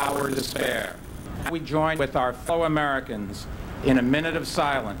of our despair. We join with our fellow Americans in a minute of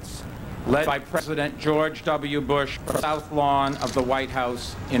silence, led by President George W. Bush from the South Lawn of the White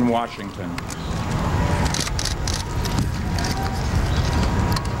House in Washington.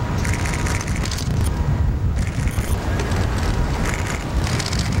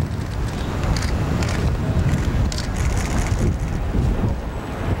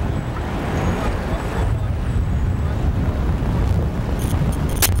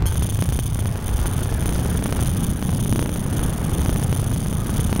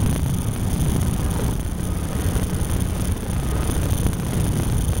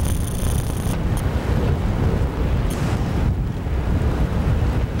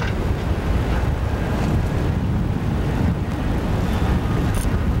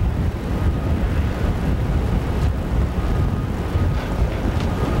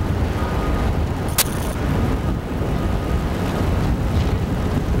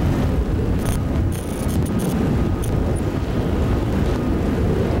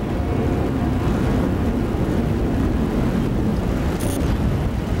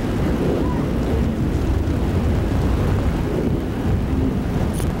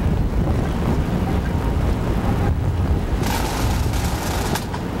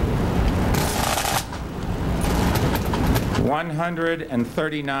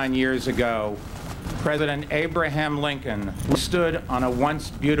 "139 years ago, President Abraham Lincoln stood on a once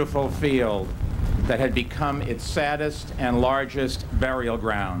beautiful field that had become its saddest and largest burial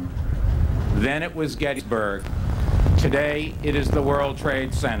ground. Then it was Gettysburg. Today it is the World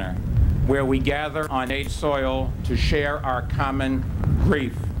Trade Center, where we gather on native soil to share our common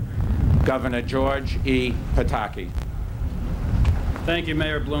grief." Governor George E. Pataki. Thank you,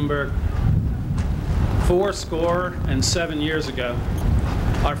 Mayor Bloomberg. 407 years ago,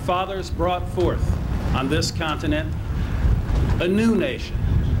 our fathers brought forth on this continent a new nation,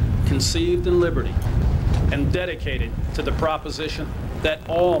 conceived in liberty and dedicated to the proposition that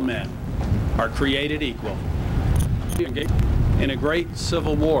all men are created equal. In a great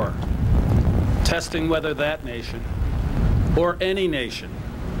civil war, testing whether that nation or any nation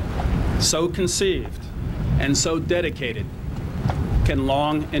so conceived and so dedicated can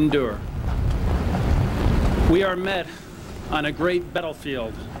long endure. We are met on a great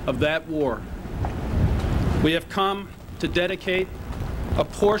battlefield of that war. We have come to dedicate a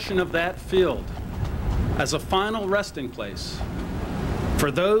portion of that field as a final resting place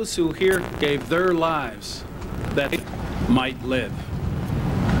for those who here gave their lives that they might live.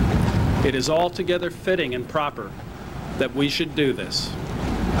 It is altogether fitting and proper that we should do this.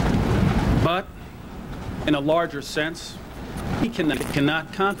 But in a larger sense, we cannot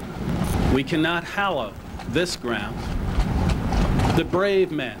hallow this ground. The brave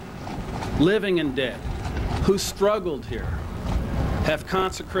men, living and dead, who struggled here, have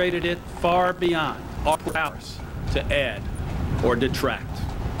consecrated it far beyond our powers to add or detract.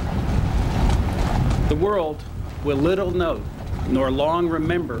 The world will little note nor long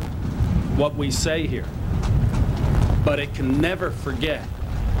remember what we say here, but it can never forget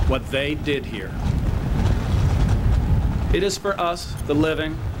what they did here. It is for us, the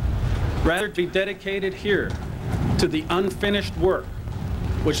living, rather to be dedicated here to the unfinished work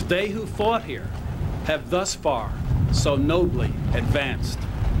which they who fought here have thus far so nobly advanced.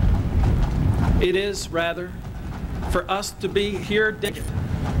 It is rather for us to be here dedicated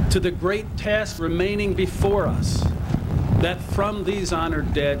to the great task remaining before us, that from these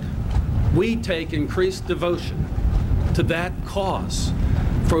honored dead we take increased devotion to that cause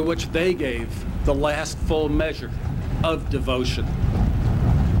for which they gave the last full measure of devotion.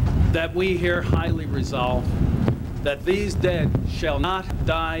 That we here highly resolve that these dead shall not have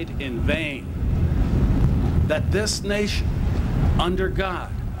died in vain, that this nation, under God,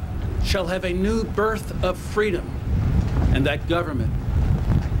 shall have a new birth of freedom, and that government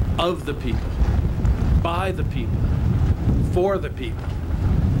of the people, by the people, for the people,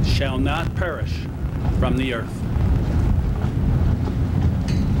 shall not perish from the earth.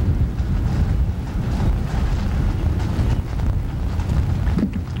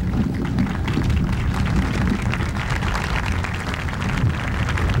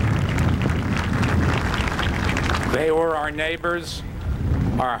 They were our neighbors,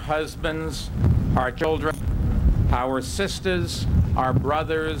 our husbands, our children, our sisters, our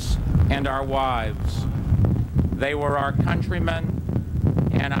brothers, and our wives. They were our countrymen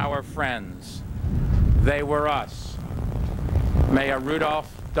and our friends. They were us. Mayor Rudolph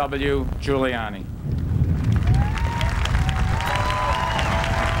W. Giuliani.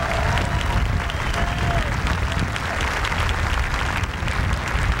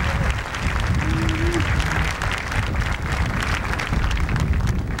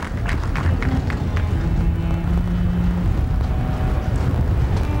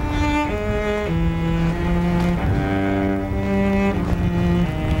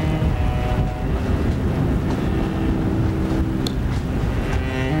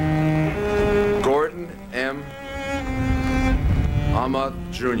 Muhammad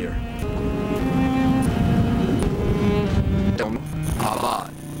Jr. Abad.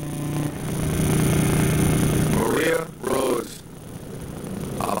 Maria Rose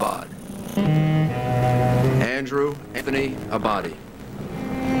Abad. Andrew Anthony Abadi.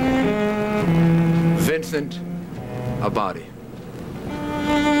 Vincent Abadi.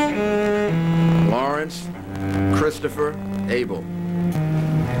 Lawrence Christopher Abel.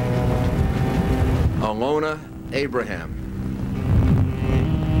 Alona Abraham.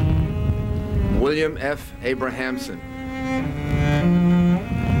 William F. Abrahamson.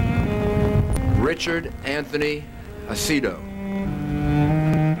 Richard Anthony Acedo.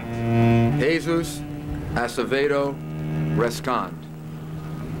 Jesus Acevedo Rescond.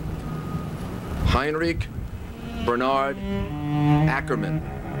 Heinrich Bernard Ackerman.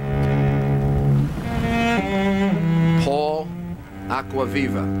 Paul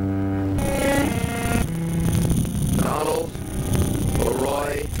Aquaviva. Donald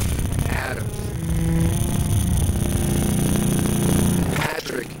Leroy Adams.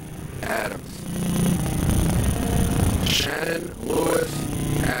 Patrick Adams. Shannon Lewis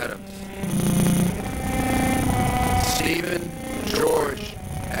Adams. Stephen George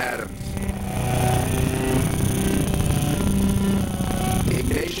Adams.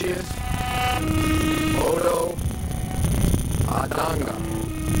 Ignatius Odo Adanga.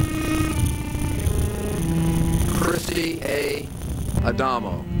 Christy A.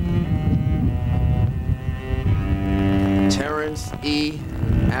 Adamo. Terrence E.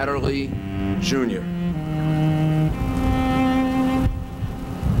 Adderley, Jr.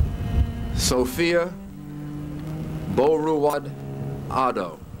 Sophia Boruwad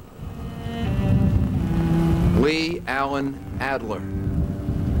Ado. Lee Allen Adler.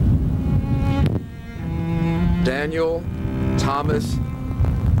 Daniel Thomas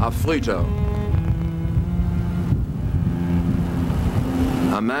Afflito.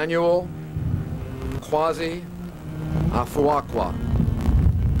 Emmanuel Kwazi Afuakwa.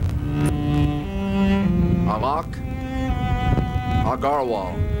 Alak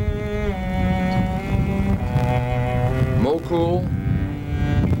Agarwal. Mokul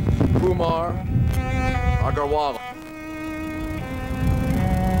Kumar Agarwal.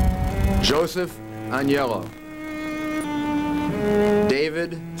 Joseph Agnello.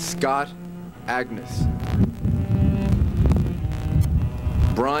 David Scott Agnes.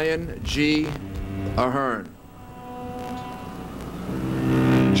 Brian G. Ahern.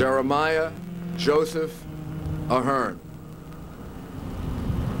 Jeremiah Joseph Ahern.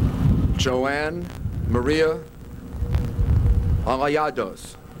 Joanne Maria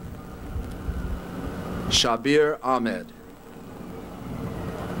Alayados. Shabir Ahmed.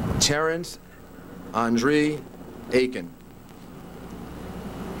 Terrence Andre Aiken.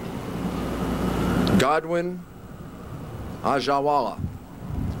 Godwin Ajawala.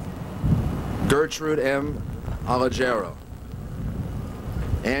 Gertrude M. Alagero.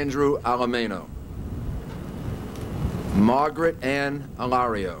 Andrew Alameno. Margaret Ann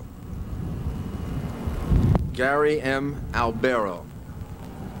Alario. Gary M. Albero.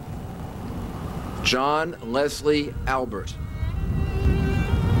 John Leslie Albert.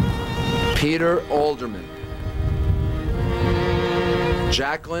 Peter Alderman.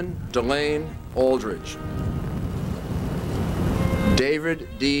 Jacqueline Delane Aldridge. David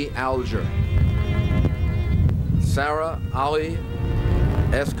D. Alger. Sarah Ali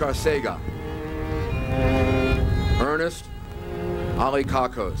Escarcega. Ernest Ali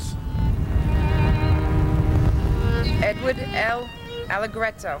Kakos. Edward L.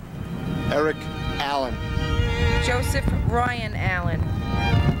 Allegretto. Eric Allen. Joseph Ryan Allen.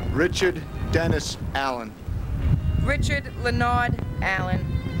 Richard Dennis Allen. Richard Leonard Allen.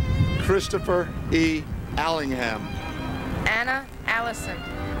 Christopher E. Allingham. Anna Allison.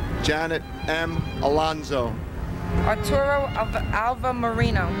 Janet M. Alonzo. Arturo Alva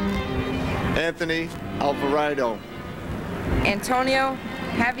Marino. Anthony Alvarado. Antonio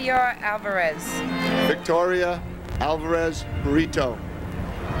Javier Alvarez. Victoria Alvarez Burrito.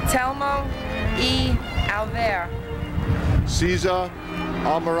 Telmo E. Alver. Cesar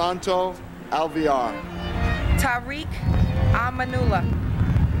Almaranto Alviar. Tariq Amanula.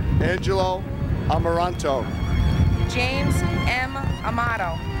 Angelo Amaranto. James M.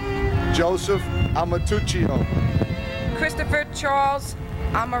 Amato. Joseph Amatuccio. Christopher Charles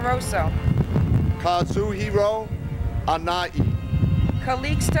Amoroso. Kazuhiro Anai.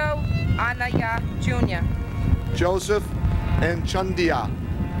 Calixto Anaya Jr. Joseph Enchandia.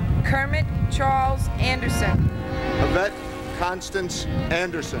 Kermit Charles Anderson. Yvette Constance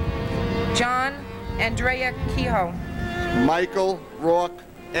Anderson. John Andrea Kehoe. Michael Rourke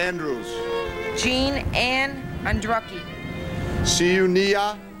Andrews. Jean Ann Andrucki.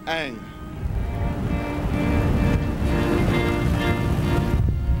 Siunia Ang.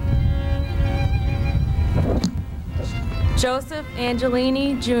 Joseph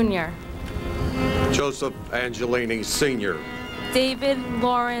Angelini, Jr. Joseph Angelini, Sr. David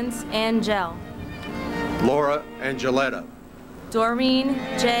Lawrence Angel. Laura Angeletta. Doreen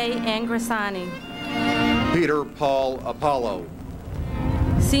J. Angrisani. Peter Paul Apollo.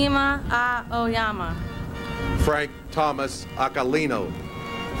 Sima A. Oyama. Frank Thomas Acalino.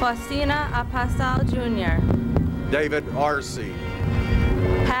 Faustina Apasal, Jr. David Arce.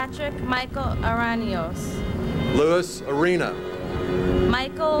 Patrick Michael Aranios. Louis Arena.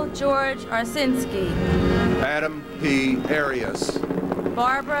 Michael George Arsinski. Adam P. Arias.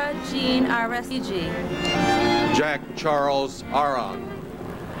 Barbara Jean Arestigi. Jack Charles Aron.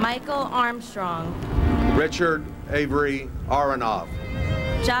 Michael Armstrong. Richard Avery Aronoff.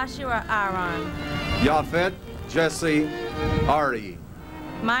 Joshua Aron. Yafet Jesse Artie.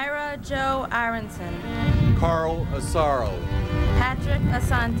 Myra Joe Aronson. Carl Asaro. Patrick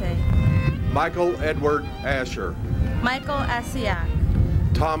Asante. Michael Edward Asher. Michael Asiak.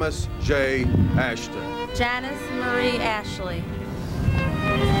 Thomas J. Ashton. Janice Marie Ashley.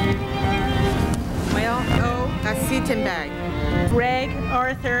 Mel O. Sittenberg. Greg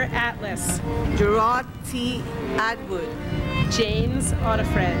Arthur Atlas. Gerard T. Atwood. James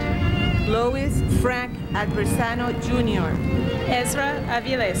Otafred. Lois Frank Adversano Jr. Ezra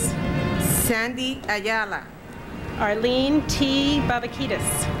Aviles. Sandy Ayala. Arlene T.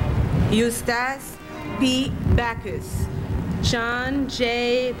 Babakitis. Eustace B. Bacchus. John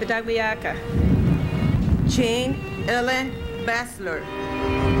J. Vidagliaca. Jane Ellen Bassler.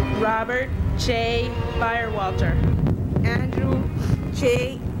 Robert J. Byerwalter. Andrew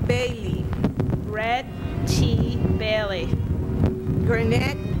J. Bailey. Brett T. Bailey.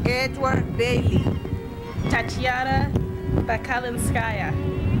 Garnett Edward Bailey. Tatiana Bakalinskaya.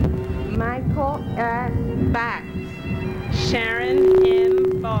 Michael S. Back. Sharon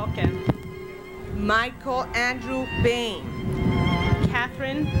M. Balkan. Michael Andrew Bain.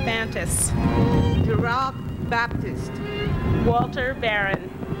 Catherine Bantis. Gerard Baptist. Walter Barron.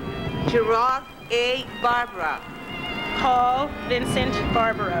 Gerard A. Barbara. Paul Vincent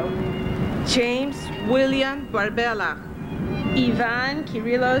Barbaro. James William Barbella. Ivan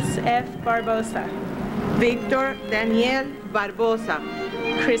Kirillos F. Barbosa. Victor Daniel Barbosa.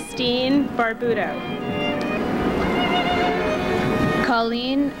 Christine Barbudo.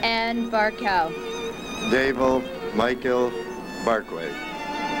 Colleen Ann Barkow. Dable Michael Barkway.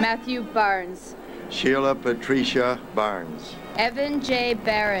 Matthew Barnes. Sheila Patricia Barnes. Evan J.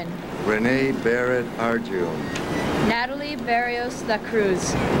 Barron. Renee Barrett Arjun. Natalie Barrios La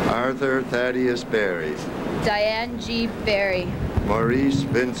Cruz. Arthur Thaddeus Berry. Diane G. Berry. Maurice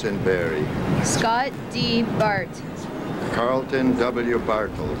Vincent Berry. Scott D. Bart. Carlton W.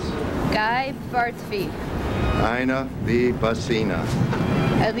 Bartels. Guy Bartfi. Ina V. Basina.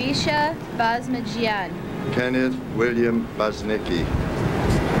 Alicia Basmajian. Kenneth William Basnicki.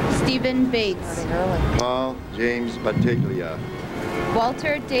 Stephen Bates. Paul James Batiglia.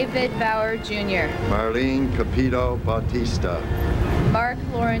 Walter David Bauer Jr. Marlene Capito Bautista. Mark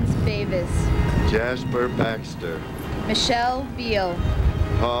Lawrence Bavis. Jasper Baxter. Michelle Beal.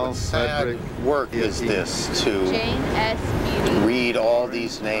 Paul Frederick. Work is this to Jane S. Beauty. read all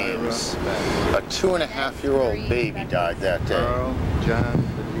these names. A 2.5-year-old baby died that day. Carl John.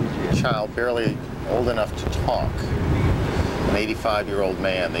 A child barely old enough to talk. An 85-year-old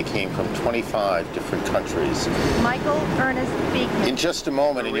man. They came from 25 different countries. Michael Ernest Beekman. In just a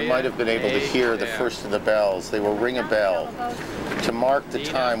moment, and you might have been able to hear the first of the bells. They will ring a bell to mark the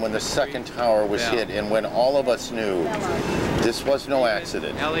time when the second tower was hit and when all of us knew this was no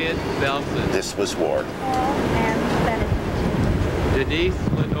accident. Elliot Belson. This was war. Denise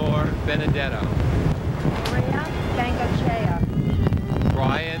Lenore Benedetto. Maria Bangochea.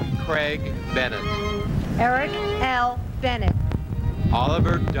 Brian Craig Bennett. Eric L. Bennett.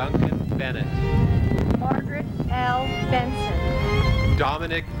 Oliver Duncan Bennett. Margaret L. Benson.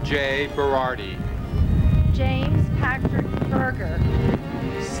 Dominic J. Berardi. James Patrick Berger.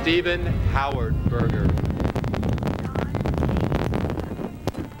 Stephen Howard Berger.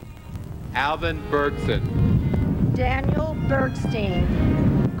 Alvin Bergson. Daniel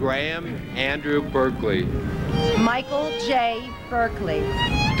Bergstein. Graham Andrew Berkeley. Michael J. Berkeley.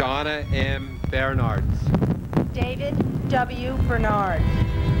 Donna M. Bernards. David W. Bernard.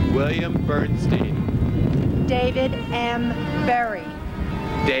 William Bernstein. David M. Berry.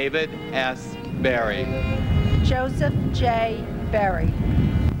 David S. Berry. Joseph J. Berry.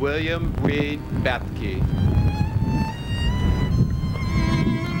 William Reed Bethke.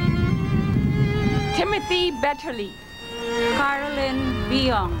 Timothy Betterly. Carolyn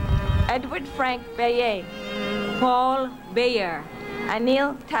Biong, Edward Frank Baye, Paul Bayer,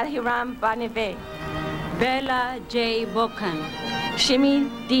 Anil Tahiram Baneve, Bella J. Bokan, Shimi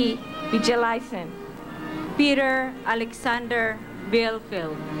D. Vijayalaisen, Peter Alexander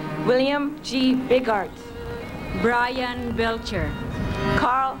Belfield, William G. Bigart, Brian Belcher,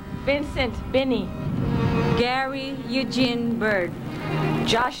 Carl Vincent Binney, Gary Eugene Bird,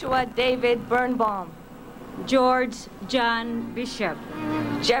 Joshua David Birnbaum, George John Bishop,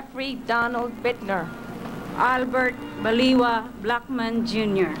 Jeffrey Donald Bittner, Albert Baliwa Blackman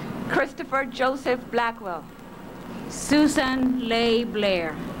Jr., Christopher Joseph Blackwell, Susan Leigh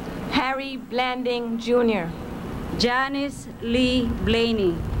Blair, Harry Blanding Jr., Janice Lee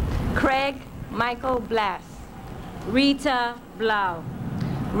Blaney, Craig Michael Blass, Rita Blau,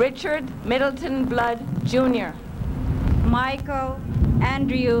 Richard Middleton Blood Jr., Michael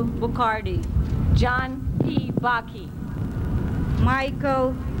Andrew Bucardi, John P. Baki,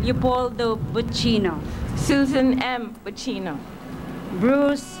 Michael Leopoldo Buccino, Susan M. Buccino,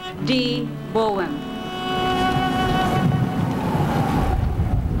 Bruce D. Bowen.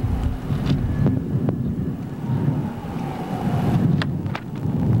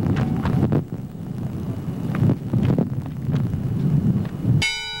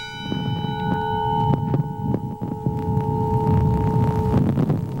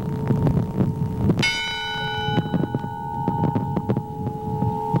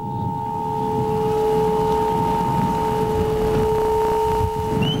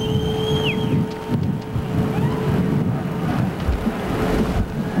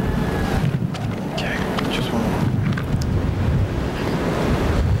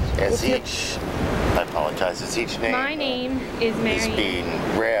 As each name My name is Mary. is being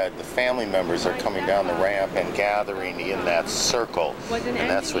read, the family members are coming down the ramp and gathering in that circle, and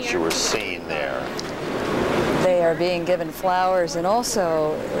that's what you were seeing there. They are being given flowers and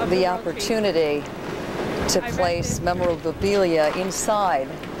also the opportunity to place memorabilia inside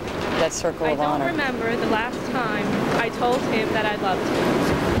that circle of honor. I don't remember the last time I told him that I loved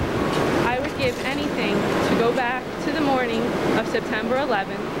him. I would give anything to go back to the morning of September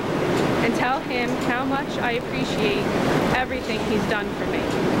 11th and tell him how much I appreciate everything he's done for me.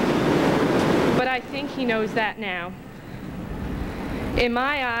 But I think he knows that now. In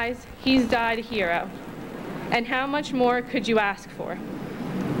my eyes, he's died a hero. And how much more could you ask for?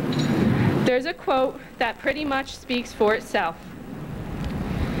 There's a quote that pretty much speaks for itself.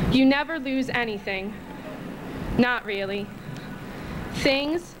 You never lose anything. Not really.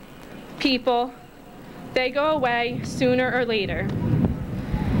 Things, people, they go away sooner or later.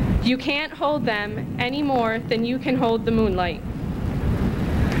 You can't hold them any more than you can hold the moonlight.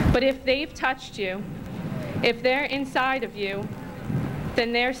 But if they've touched you, if they're inside of you,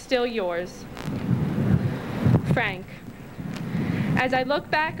 then they're still yours. Frank, as I look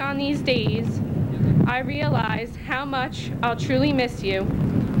back on these days, I realize how much I'll truly miss you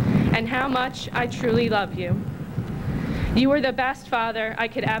and how much I truly love you. You were the best father I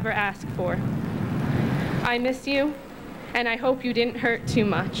could ever ask for. I miss you, and I hope you didn't hurt too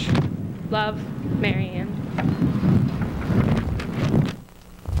much. Love, Marianne.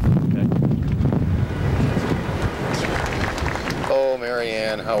 Oh,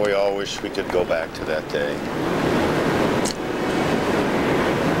 Marianne, how we all wish we could go back to that day.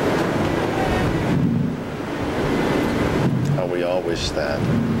 How we all wish that.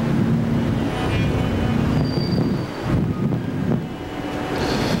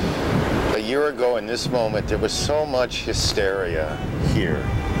 A year ago in this moment, there was so much hysteria here.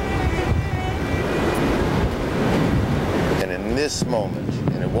 And in this moment,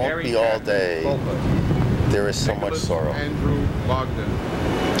 and it won't be all day, there is so much sorrow. Andrew Bogdan.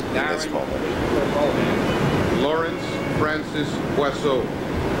 In this moment. Lawrence Francis Boisseau.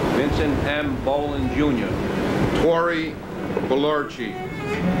 Vincent M. Bolin Jr. Tori Belorchi.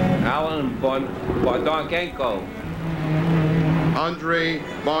 Alan Bondonkenko. Andre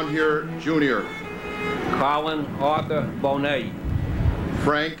Bonhier Jr. Colin Arthur Bonet.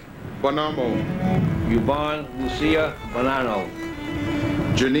 Frank Bonamo. Yvonne Lucia Bonanno.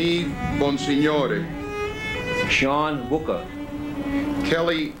 Janine Bonsignore. Sean Booker.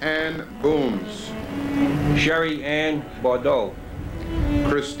 Kelly Ann Booms. Sherry Ann Bordeaux.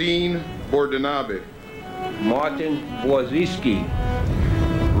 Christine Bordenabe. Martin Borziski.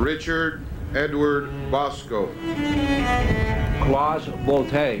 Richard Edward Bosco. Claus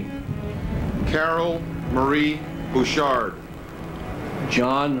Bolte. Carol Marie Bouchard.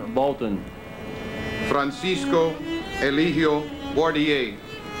 John Bolton. Francisco Eligio Bordier.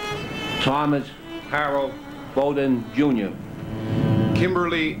 Thomas Harold Bowden Jr.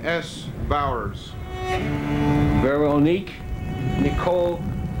 Kimberly S. Bowers. Veronique Nicole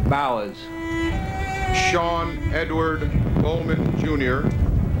Bowers. Sean Edward Bowman Jr.,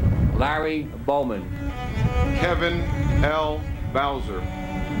 Larry Bowman. Kevin L. Bowser.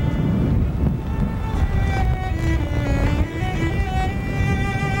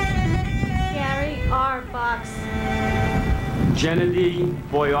 Gary R. Box. Gennady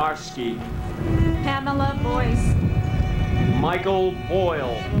Boyarsky. Pamela Boyce. Michael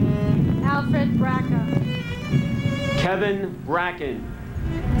Boyle. Alfred Braca. Kevin Bracken.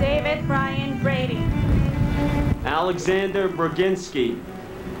 David Brian Brady. Alexander Braginski.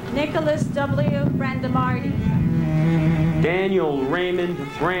 Nicholas W. Brandemardi. Daniel Raymond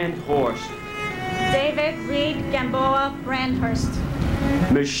Brandhorst. David Reed Gamboa Brandhurst.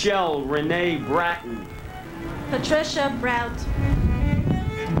 Michelle Renee Bratton. Patricia Brout.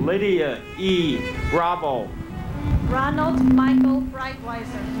 Lydia E. Bravo. Ronald Michael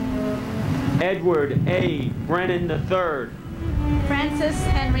Breitweiser. Edward A. Brennan III. Francis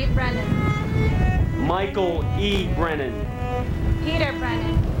Henry Brennan. Michael E. Brennan. Peter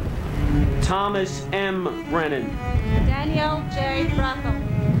Brennan. Thomas M. Brennan. Daniel J.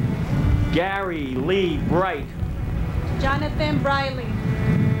 Bracco. Gary Lee Bright. Jonathan Briley.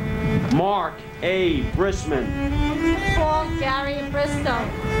 Mark A. Brisman. Paul Gary Bristow.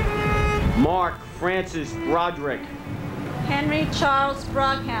 Mark Francis Broderick. Henry Charles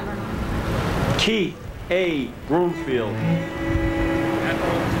Brockhammer. Keith A. Broomfield.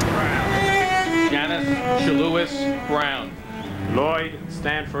 Janice Shalewis Brown. Lloyd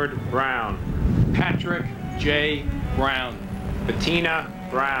Stanford Brown. Patrick J. Brown. Bettina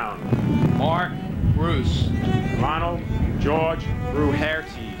Brown. Mark Bruce. Ronald George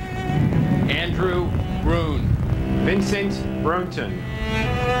Bruherty. Andrew Brune. Vincent Brunton.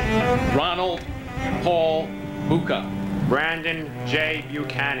 Ronald Paul Buca. Brandon J.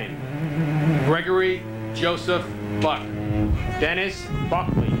 Buchanan. Gregory Joseph Buck. Dennis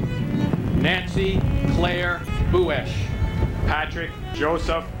Buckley. Nancy Claire Buesch. Patrick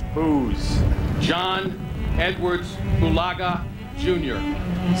Joseph Booz. John Edwards Bulaga Jr.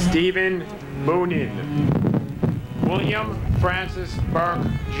 Stephen Boonin. William Francis Burke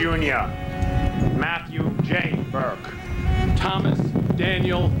Jr. Matthew J. Burke. Thomas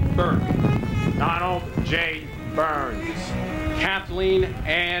Daniel Burke. Donald J. Burns. Kathleen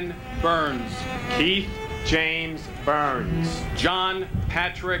Ann Burns. Keith James Burns. John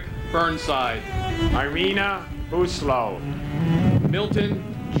Patrick Burnside. Irina Buslow. Milton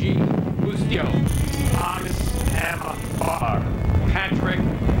G. Bustio. Thomas M. Barr. Patrick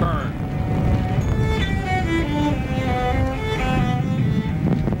Byrne.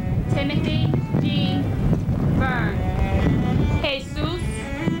 Timothy D. Byrne. Jesus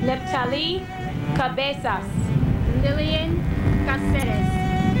Neptali Cabezas. Lillian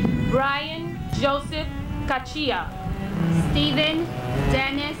Caceres. Brian Joseph Cachia. Stephen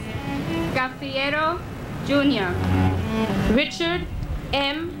Dennis Gafiero Jr. Richard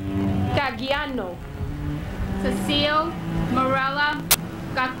M. Cagiano. Cecile Morella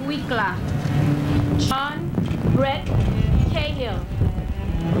Cacuicla. John Brett Cahill.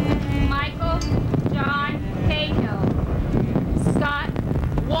 Michael John Cahill. Scott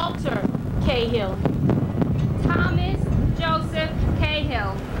Walter Cahill. Thomas Joseph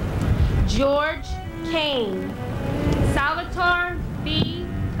Cahill. George Kane. Salvatore B.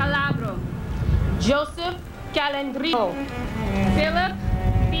 Calabro. Joseph Calandrino. Philip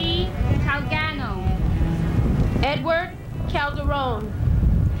B. Calgano. Edward Calderon.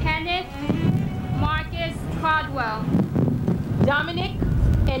 Kenneth Marcus Caldwell. Dominic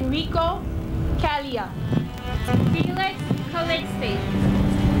Enrico Calia. Felix Calixte.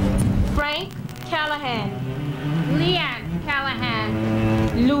 Frank Callahan. Leanne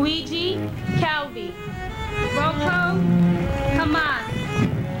Callahan. Luigi Calvi. Rocco Camas.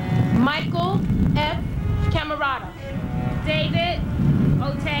 Michael F. Camarada. David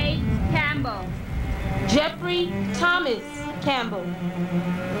Otay Campbell. Jeffrey Thomas Campbell.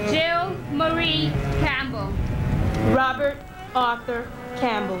 Jill Marie Campbell. Robert Arthur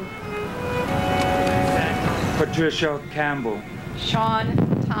Campbell. Patricia Campbell. Sean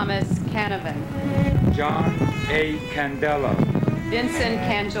Thomas Canavan. John A. Candela. Vincent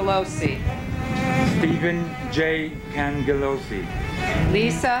Cangelosi. Stephen J. Cangelosi.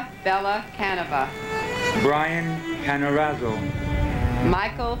 Lisa Bella Canova. Brian Canarazzo.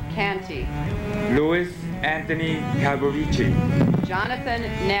 Michael Canty. Louis Anthony Calvarici. Jonathan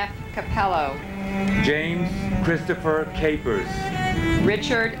Neff Capello. James Christopher Capers.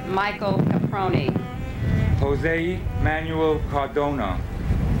 Richard Michael Caproni. Jose Manuel Cardona.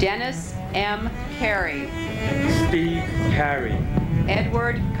 Dennis M. Carey. Steve Carey.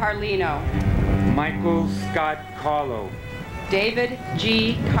 Edward Carlino. Michael Scott Carlo, David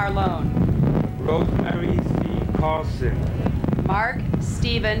G. Carlone, Rosemary C. Carlson, Mark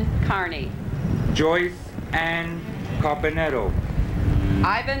Stephen Carney, Joyce Ann Carpenetto,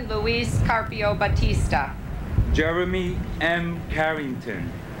 Ivan Luis Carpio Batista, Jeremy M.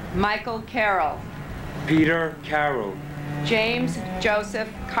 Carrington, Michael Carroll, Peter Carroll, James Joseph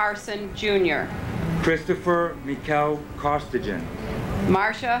Carson Jr., Christopher Mikel Costigan,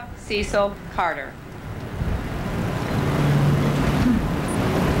 Marcia Cecil Carter,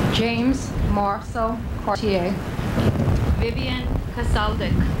 James Marcel Cartier, Vivian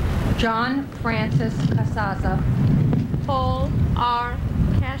Casaldic, John Francis Casaza, Paul R.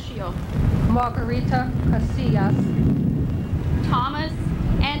 Cascio, Margarita Casillas, Thomas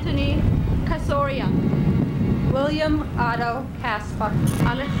Anthony Casoria, William Otto Caspa,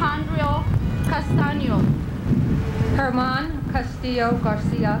 Alejandro Castaño, Herman Castillo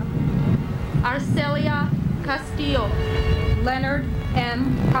Garcia, Arcelia Castillo, Leonard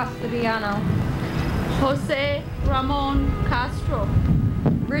M. Castellano, Jose Ramon Castro,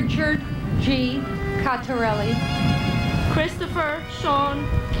 Richard G. Cattarelli, Christopher Sean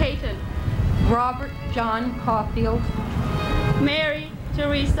Caton, Robert John Caulfield, Mary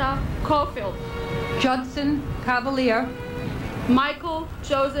Teresa Caulfield, Judson Cavalier, Michael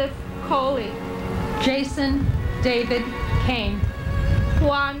Joseph Coley, Jason David Kane,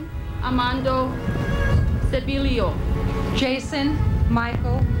 Juan Amando Sebilio, Jason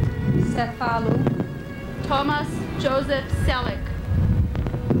Michael Cefalu, Thomas Joseph Selleck,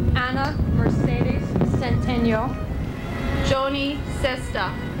 Anna Mercedes Centennial, Joni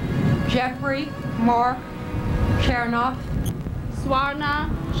Sesta, Jeffrey Mark Chernoff, Swarna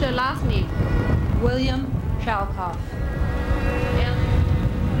Shelasny, William Chalkoff,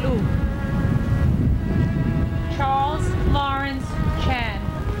 Lou, Charles Lawrence Chan,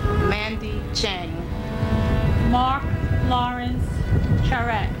 Mandy Chang, Mark Lawrence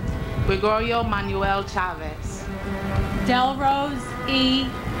Charette, Gregorio Manuel Chavez, Delrose E.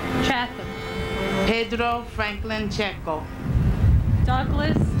 Chatham, Pedro Franklin Checo,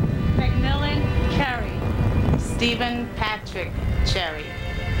 Douglas McMillan Cherry, Stephen Patrick Cherry,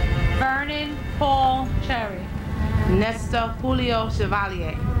 Vernon Paul Cherry, Nestor Julio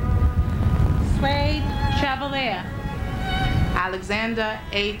Chevalier, Swade Chevalier, Alexander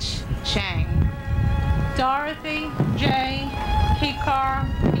H. Chang, Dorothy J. Kikar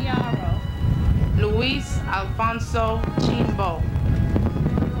Piaro, Luis Alfonso Chimbo,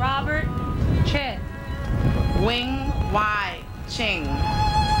 Robert Chin, Wing Y. Ching,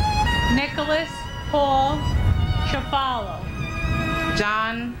 Nicholas Paul Chafalo,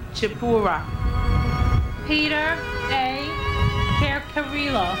 John Chipura, Peter A.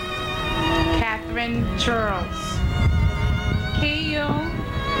 Carcarillo, Catherine Charles, Kiyun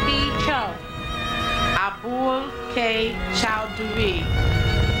P. Cho, Abul K. Chowdhury,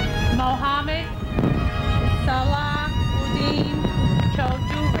 Mohammed Salahuddin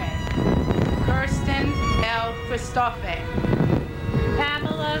Chaudhuri, Kirsten L. Christophe,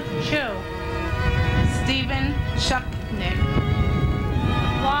 Pamela Chu, Stephen Shucknick,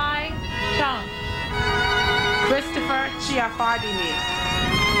 Y. Chung, Christopher Chiafardini,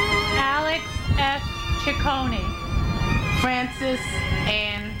 Alex F. Ciccone, Francis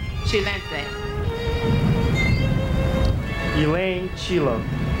Ann Chilente, Elaine Chilo,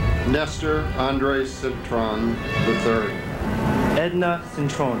 Nestor Andre Citron III, Edna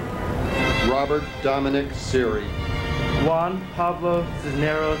Cintron, Robert Dominic Siri, Juan Pablo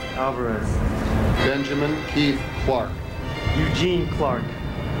Cisneros Alvarez, Benjamin Keith Clark, Eugene Clark,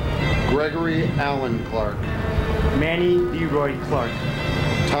 Gregory Allen Clark, Manny Leroy Clark,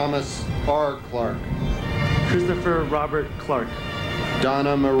 Thomas R. Clark, Christopher Robert Clark,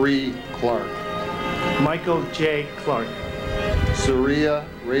 Donna Marie Clark, Michael J. Clark, Saria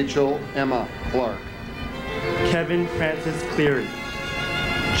Rachel Emma Clark, Kevin Francis Cleary,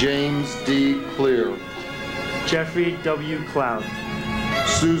 James D. Clear, Jeffrey W. Cloud,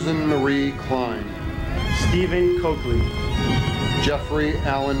 Susan Marie Klein, Stephen Coakley, Jeffrey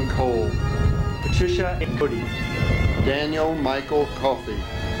Allen Cole, Patricia A. Cody, Daniel Michael Coffey,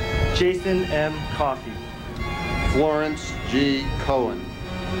 Jason M. Coffey, Florence G. Cohen,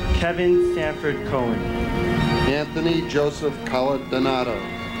 Kevin Sanford Cohen, Anthony Joseph Caladonato,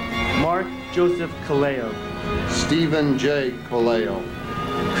 Mark Joseph Caleo, Stephen J. Coleo,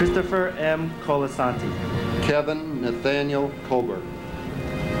 Christopher M. Colasanti, Kevin Nathaniel Colbert,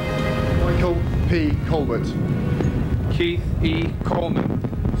 Michael P. Colbert, Keith E.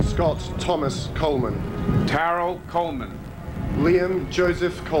 Coleman, Scott Thomas Coleman, Tarell Coleman, Liam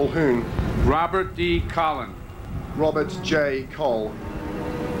Joseph Colhoun, Robert D. Collin, Robert J. Cole,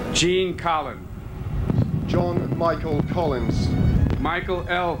 Gene Collin, John Michael Collins. Michael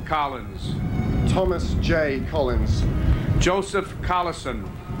L. Collins. Thomas J. Collins. Joseph Collison.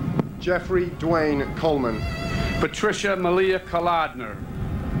 Jeffrey Dwayne Coleman. Patricia Malia Kolodner.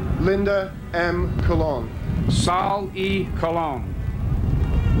 Linda M. Colon. Saul E. Colon.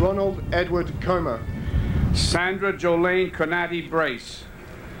 Ronald Edward Comer. Sandra Jolene Conati Brace.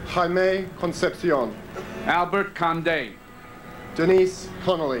 Jaime Concepcion. Albert Condé. Denise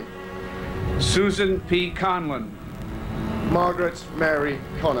Connolly. Susan P. Conlon. Margaret Mary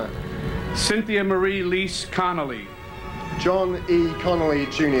Connor. Cynthia Marie Lease Connolly. John E. Connolly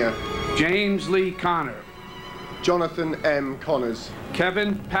Jr. James Lee Connor. Jonathan M. Connors.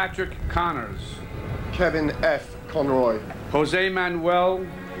 Kevin Patrick Connors. Kevin F. Conroy. Jose Manuel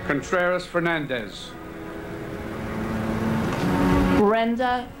Contreras Fernandez.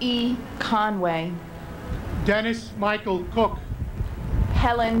 Brenda E. Conway. Dennis Michael Cook.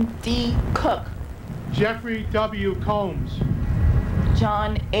 Helen D. Cook. Jeffrey W. Combs.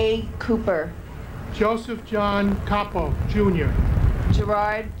 John A. Cooper. Joseph John Capo, Jr.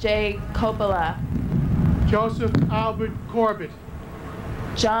 Gerard J. Coppola. Joseph Albert Corbett.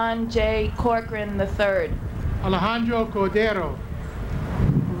 John J. Corcoran III. Alejandro Cordero.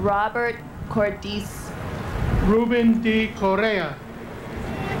 Robert Cordice. Ruben D. Correa.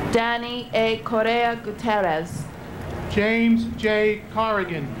 Danny A. Correa Gutierrez. James J.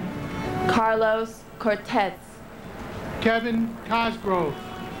 Corrigan. Carlos Cortez. Kevin Cosgrove.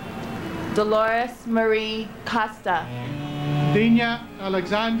 Dolores Marie Costa. Dina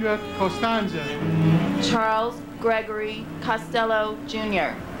Alexandra Costanza. Charles Gregory Costello,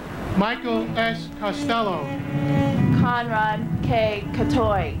 Jr. Michael S. Costello. Conrad K.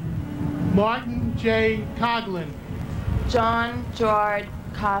 Catoy. Martin J. Coughlin. John Gerard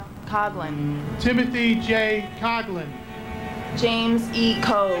Coughlin. Timothy J. Coughlin. James E.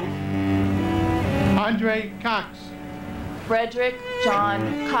 Cove. Andre Cox. Frederick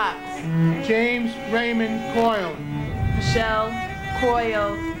John Cox. James Raymond Coyle. Michelle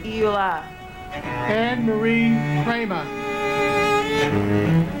Coyle Eula. Anne Marie Kramer.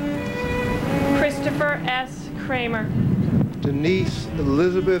 Christopher S. Kramer. Denise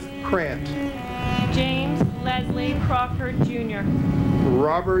Elizabeth Krant. James Leslie Crawford, Jr.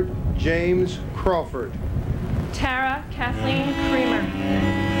 Robert James Crawford. Tara Kathleen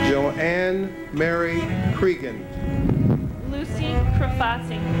Creamer. Joanne Mary Cregan. Lucy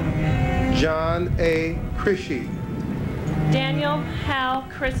Crofazzi. John A. Krishy. Daniel Hal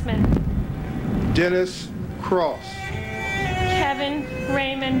Chrisman. Dennis Cross. Kevin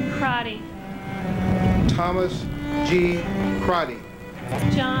Raymond Crotty. Thomas G. Crotty.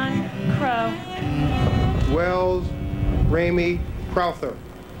 John Crow. Wells Ramey Crowther.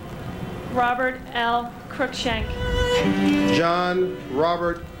 Robert L. Cruikshank. John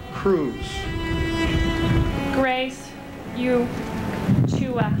Robert Cruz. Grace U.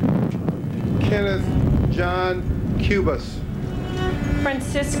 Chua. Kenneth John Cubas.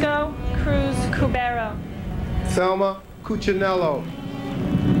 Francisco Cruz Cubero. Thelma Cuccinello.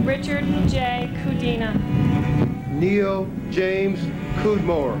 Richard J. Cudina. Neil James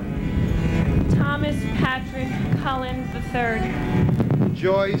Cudmore. Thomas Patrick Cullen III.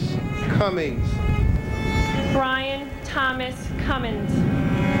 Joyce Cummings. Brian Thomas Cummins.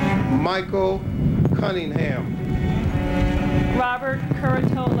 Michael Cunningham. Robert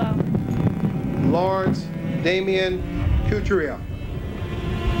Curatolo. Lawrence Damian Couturier.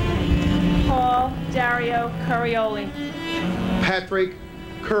 Paul Dario Curioli. Patrick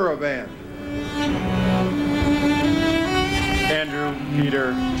Curavan. Andrew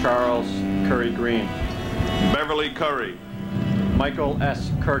Peter Charles Curry Green. Beverly Curry. Michael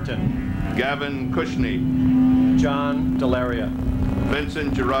S. Curtin. Gavin Cushney. John Delaria.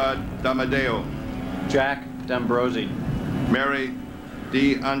 Vincent Gerard Damadeo. Jack D'Ambrosi. Mary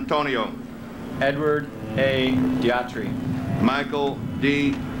D. Antonio. Edward A. Diatri. Michael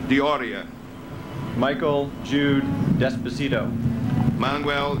D. Dioria. Michael Jude Despacito.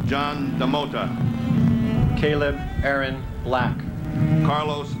 Manuel John Damota. Caleb Aaron Black.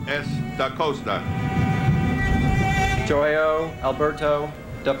 Carlos S. Da Costa. Joao Alberto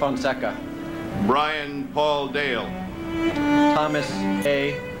da Fonseca. Brian Paul Dale. Thomas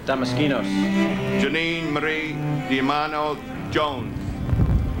A. Damaskinos. Janine Marie DiMano Jones.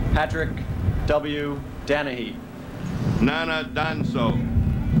 Patrick W. Danahy. Nana Danso.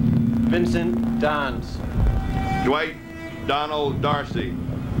 Vincent Dons. Dwight Donald Darcy.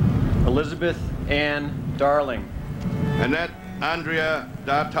 Elizabeth Ann Darling. Annette Andrea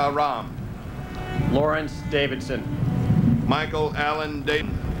Dataram. Lawrence Davidson. Michael Allen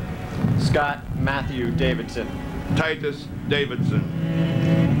Dayton. Scott Matthew Davidson. Titus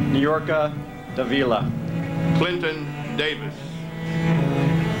Davidson. New Yorka Davila. Clinton Davis.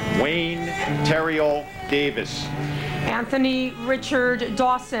 Wayne Terrill Davis. Anthony Richard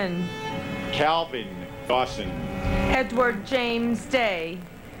Dawson. Calvin Dawson. Edward James Day.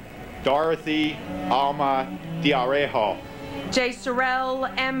 Dorothy Alma Diarejo. J.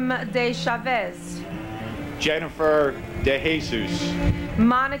 Sorrell M. de Chavez. Jennifer De Jesus.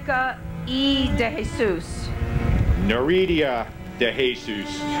 Monica E. de Jesus. Neridia De Jesus.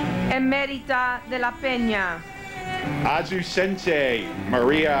 Emerita de la Peña. Azucente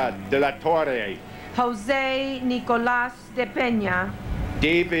Maria de la Torre. Jose Nicolas de Peña.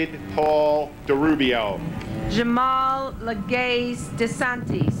 David Paul de Rubio. Jamal Lagaze de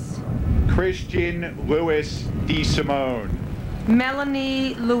Santis. Christian Louis de Simone.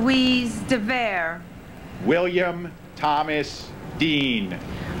 Melanie Louise de Vere. William Thomas Dean.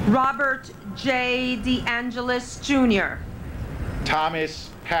 Robert J. DeAngelis Jr. Thomas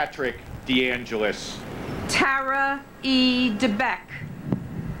Patrick DeAngelis. Tara E. DeBeck.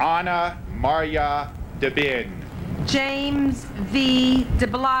 Anna Maria DeBin. James V. de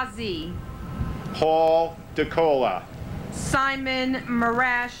Blasi. Paul DeCola. Simon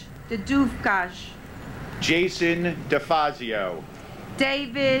Marash de Dufkaj. Jason DeFazio.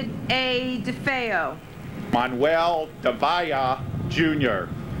 David A. DeFeo. Manuel Davaya Jr.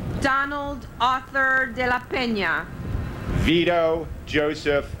 Donald Arthur de la Peña. Vito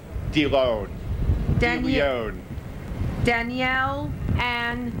Joseph DeLeon. Danielle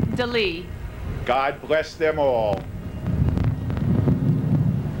Ann DeLee. God bless them all.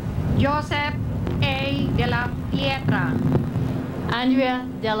 Joseph A. de la Pietra. Andrea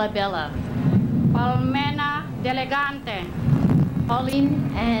Della Bella. Palmena Delegante.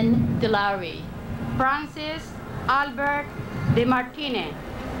 Pauline N. DeLaury. Francis Albert de Martinez.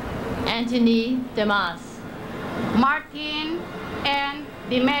 Anthony Demas. Martin N.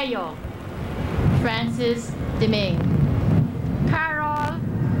 De Mayo. Francis Deming. Carol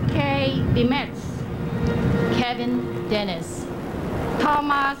K. Demetz. Kevin Dennis.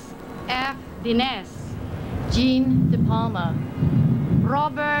 Thomas F. Dines. Jean De Palma.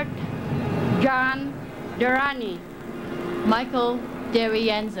 Robert John Durrani. Michael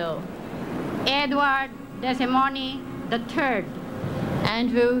Derienzo. Edward Desimoni III.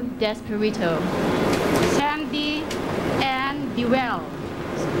 Andrew Desperito. Sandy N. Dewell.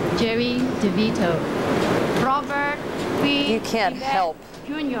 Jerry DeVito. Robert P. You can't help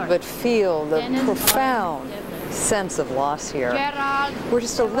Jr. but feel the Dennis profound sense of loss here. Gerald We're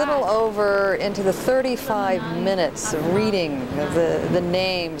just a little over into the 35 minutes of reading of the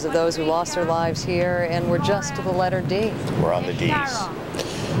names of those who lost their lives here, and we're just to the letter D. We're on the Ds.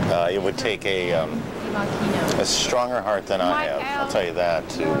 It would take a stronger heart than I have, I'll tell you that,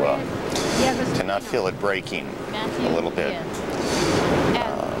 to not feel it breaking a little bit.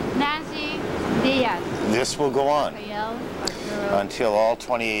 Nancy Diaz. This will go on until all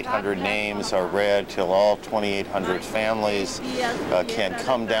 2,800 names are read, till all 2,800 families can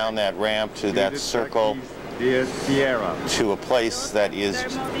come down that ramp to that circle, to a place that is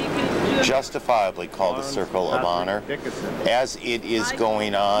justifiably called the Circle of Honor. As it is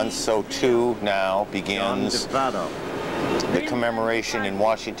going on, so too now begins the commemoration in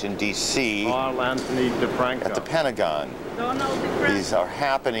Washington, D.C. at the Pentagon. These are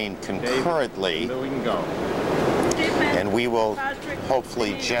happening concurrently, and we will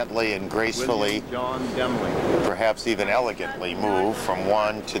hopefully gently and gracefully, perhaps even elegantly, move from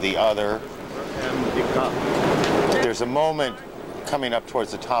one to the other. There's a moment coming up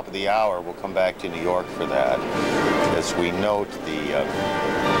towards the top of the hour. We'll come back to New York for that, as we note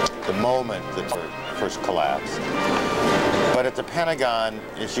the moment that first collapsed. But at the Pentagon,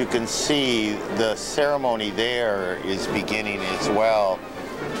 as you can see, the ceremony there is beginning as well.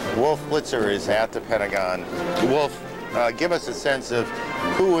 Wolf Blitzer is at the Pentagon. Wolf, give us a sense of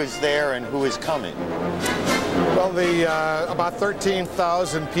who is there and who is coming. Well, about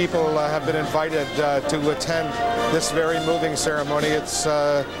 13,000 people have been invited to attend this very moving ceremony. It's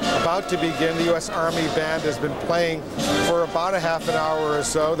about to begin. The U.S. Army Band has been playing for about a half an hour or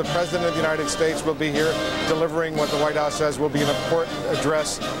so. The President of the United States will be here delivering what the White House says will be an important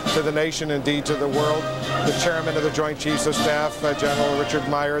address to the nation, indeed to the world. The Chairman of the Joint Chiefs of Staff, General Richard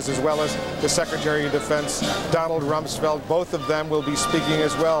Myers, as well as the Secretary of Defense, Donald Rumsfeld, both of them will be speaking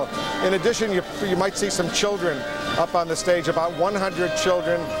as well. In addition, you might see some children up on the stage, about 100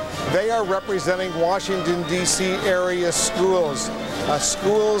 children. They are representing Washington, D.C. area schools.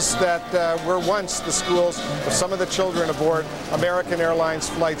 Schools that were once the schools of some of the children aboard American Airlines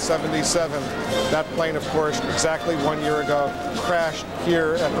Flight 77. That plane, of course, exactly 1 year ago, crashed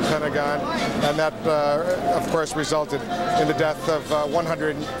here at the Pentagon, and that, of course, resulted in the death of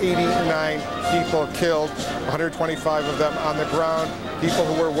 189 people killed, 125 of them on the ground, people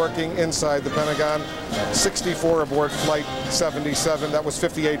who were working inside the Pentagon, 64 aboard Flight 77. That was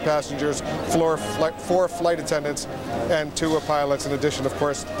 58 passengers, 4 flight attendants, and 2 pilots, in addition, of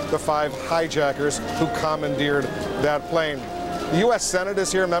course, the 5 hijackers who commandeered that plane. The U.S. Senate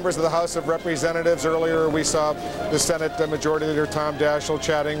is here, members of the House of Representatives. Earlier we saw the Senate Majority Leader Tom Daschle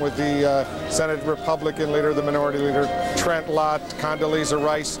chatting with the Senate Republican Leader, the Minority Leader Trent Lott, Condoleezza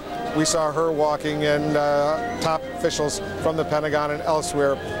Rice. We saw her walking in, top officials from the Pentagon and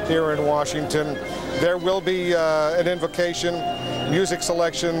elsewhere here in Washington. There will be an invocation, music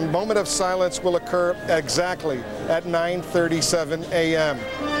selection. Moment of silence will occur exactly at 9:37 a.m.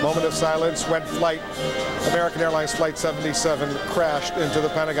 Moment of silence when American Airlines Flight 77 crashed into the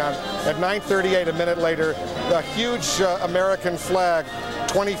Pentagon. At 9:38, a minute later, the huge American flag,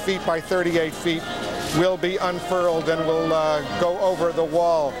 20 feet by 38 feet, will be unfurled and will go over the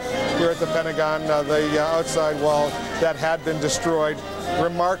wall here at the Pentagon, the outside wall that had been destroyed,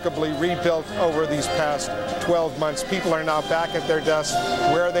 remarkably rebuilt over these past 12 months. People are now back at their desks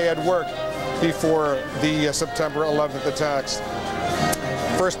where they had worked before the September 11th attacks.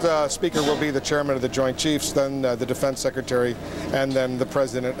 First speaker will be the chairman of the Joint Chiefs, then the Defense Secretary, and then the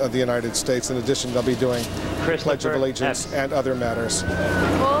President of the United States. In addition, they'll be doing Pledge of Allegiance and other matters.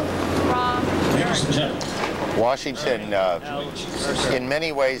 Washington, in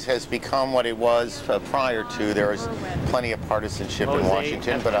many ways, has become what it was prior to. There is plenty of partisanship in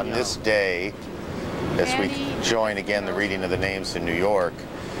Washington, but on this day, as we join again the reading of the names in New York,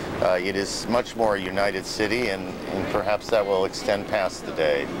 it is much more a united city, and perhaps that will extend past the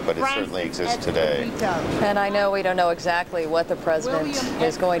day, but it certainly exists today. And I know we don't know exactly what the president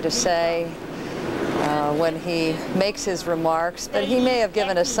is going to say when he makes his remarks, but he may have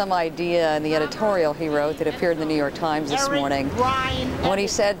given us some idea in the editorial he wrote that appeared in the New York Times this morning, when he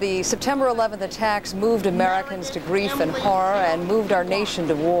said the September 11th attacks moved Americans to grief and horror and moved our nation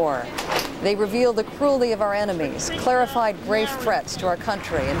to war. They revealed the cruelty of our enemies, clarified grave threats to our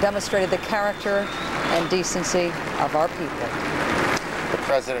country, and demonstrated the character and decency of our people. The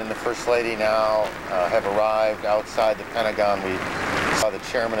President and the First Lady now have arrived outside the Pentagon. We saw the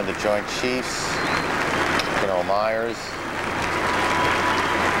Chairman of the Joint Chiefs, General Myers,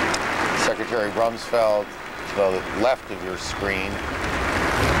 Secretary Rumsfeld to the left of your screen.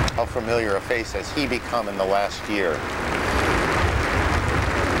 How familiar a face has he become in the last year?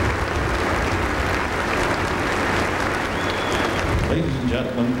 Ladies and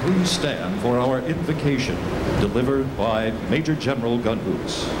gentlemen, please stand for our invocation, delivered by Major General Gun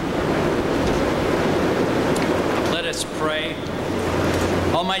Boots. Let us pray.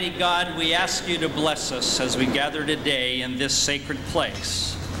 Almighty God, we ask you to bless us as we gather today in this sacred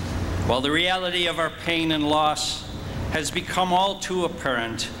place. While the reality of our pain and loss has become all too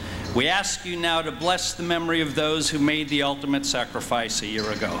apparent, we ask you now to bless the memory of those who made the ultimate sacrifice a year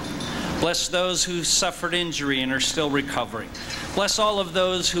ago. Bless those who suffered injury and are still recovering. Bless all of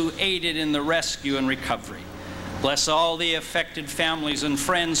those who aided in the rescue and recovery. Bless all the affected families and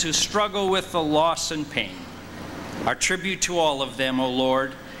friends who struggle with the loss and pain. Our tribute to all of them, O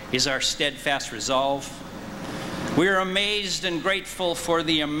Lord, is our steadfast resolve. We are amazed and grateful for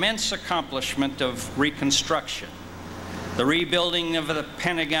the immense accomplishment of reconstruction. The rebuilding of the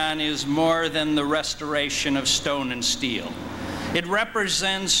Pentagon is more than the restoration of stone and steel. It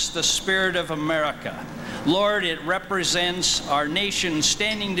represents the spirit of America. Lord, it represents our nation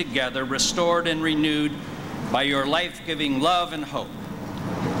standing together, restored and renewed by your life-giving love and hope.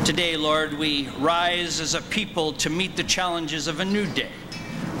 Today, Lord, we rise as a people to meet the challenges of a new day.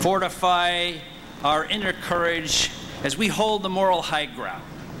 Fortify our inner courage as we hold the moral high ground.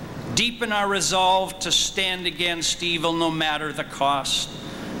 Deepen our resolve to stand against evil no matter the cost.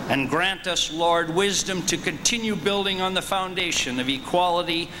 And grant us, Lord, wisdom to continue building on the foundation of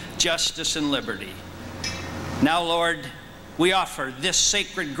equality, justice, and liberty. Now, Lord, we offer this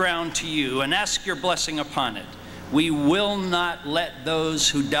sacred ground to you and ask your blessing upon it. We will not let those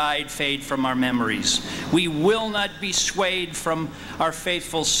who died fade from our memories. We will not be swayed from our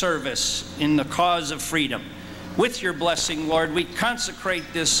faithful service in the cause of freedom. With your blessing, Lord, we consecrate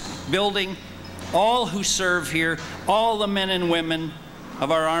this building, all who serve here, all the men and women of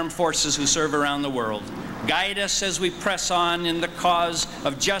our armed forces who serve around the world. Guide us as we press on in the cause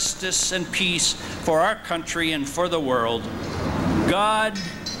of justice and peace for our country and for the world. God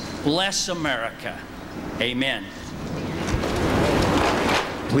bless America. Amen.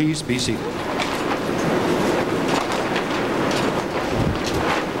 Please be seated.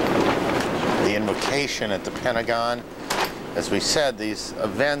 The invocation at the Pentagon. As we said, these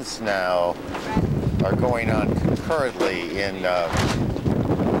events now are going on concurrently in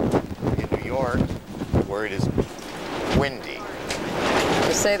New York, where it is windy.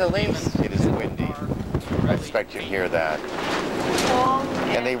 To say the least. It is windy. I expect you to hear that.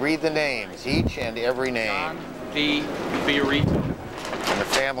 And they read the names, each and every name. V. Fiorito. And the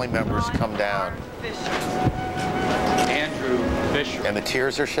family members come down. Andrew Fisher. And the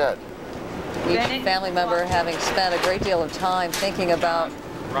tears are shed. Each family member having spent a great deal of time thinking about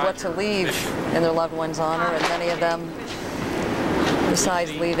what to leave in their loved one's honor, and many of them,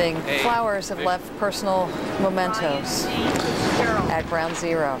 besides leaving flowers, have left personal mementos at Ground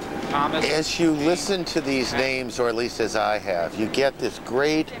Zero. As you listen to these names, or at least as I have, you get this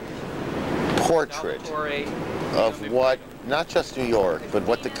great portrait of what, not just New York, but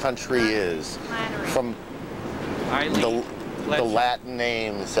what the country is, from the Latin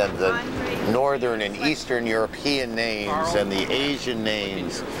names and the Northern and Eastern European names and the Asian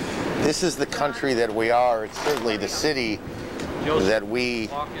names. This is the country that we are. It's certainly the city that we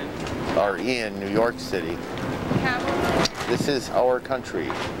are in, New York City. This is our country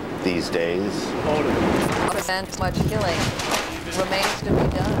these days. And much healing remains to be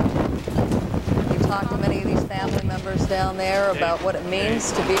done. You talk to many of these family members down there about what it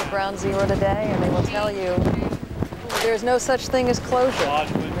means to be at Ground Zero today, and they will tell you there's no such thing as closure.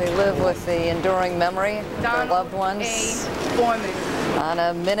 They live with the enduring memory of their loved ones on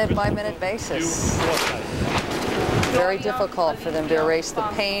a minute-by-minute basis. Very difficult for them to erase the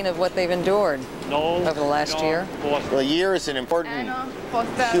pain of what they've endured over the last year. Well, a year is an important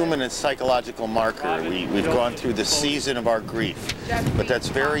human and psychological marker. We've gone through the season of our grief, but that's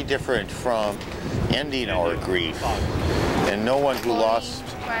very different from ending our grief. And no one who lost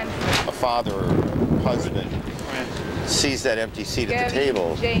a father or husband sees that empty seat at the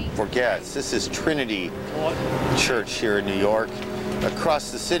table forgets. This is Trinity Church here in New York.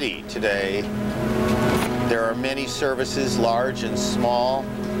 Across the city today, there are many services, large and small,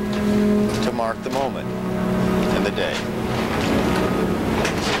 to mark the moment in the day.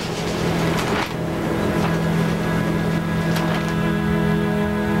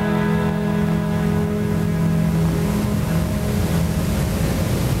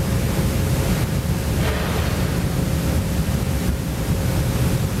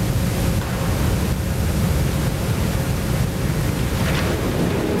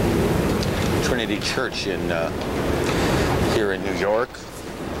 Church in here in New York.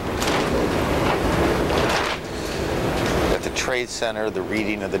 At the Trade Center, the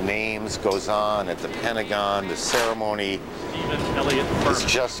reading of the names goes on. At the Pentagon, the ceremony is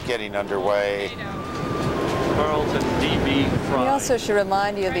just getting underway. We also should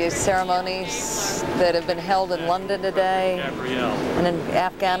remind you of these ceremonies that have been held in London today, and in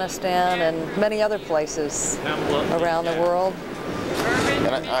Afghanistan, and many other places around the world.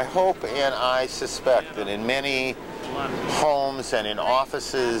 And I hope and I suspect that in many homes and in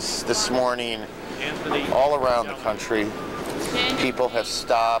offices this morning, all around the country, people have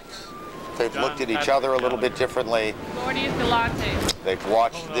stopped. They've looked at each other a little bit differently. They've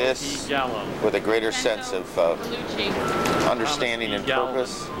watched this with a greater sense of understanding and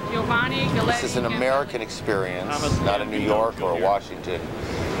purpose. This is an American experience, not a New York or a Washington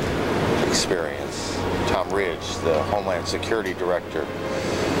experience. Tom Ridge, the Homeland Security Director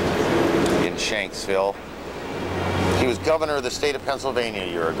in Shanksville. He was governor of the state of Pennsylvania a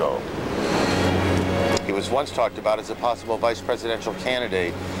year ago. He was once talked about as a possible vice presidential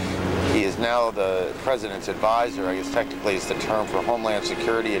candidate. He is now the president's advisor. I guess technically it's the term for Homeland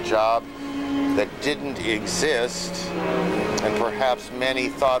Security, a job that didn't exist and perhaps many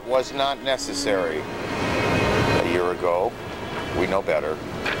thought was not necessary a year ago. We know better.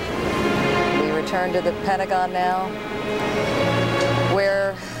 Return to the Pentagon now,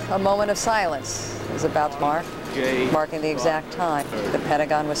 where a moment of silence is about to mark, marking the exact time the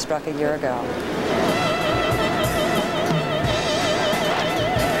Pentagon was struck a year ago.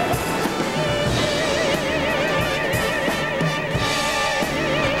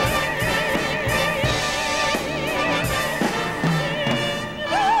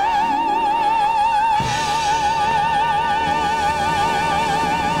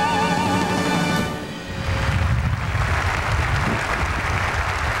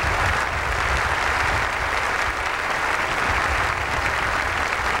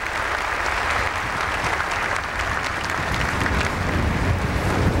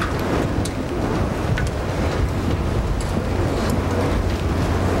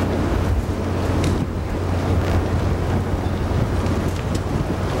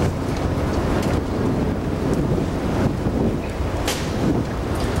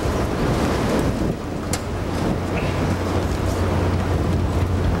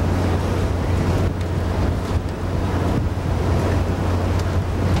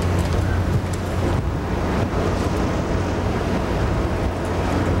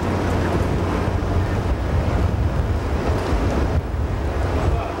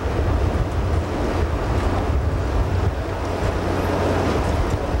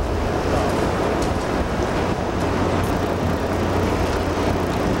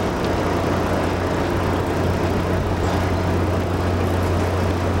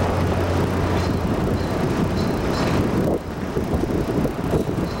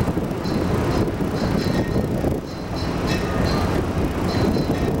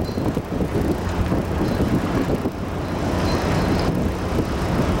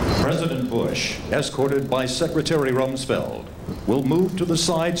 escorted by Secretary Rumsfeld, will move to the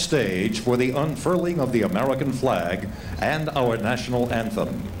side stage for the unfurling of the American flag and our national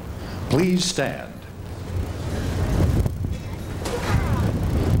anthem. Please stand.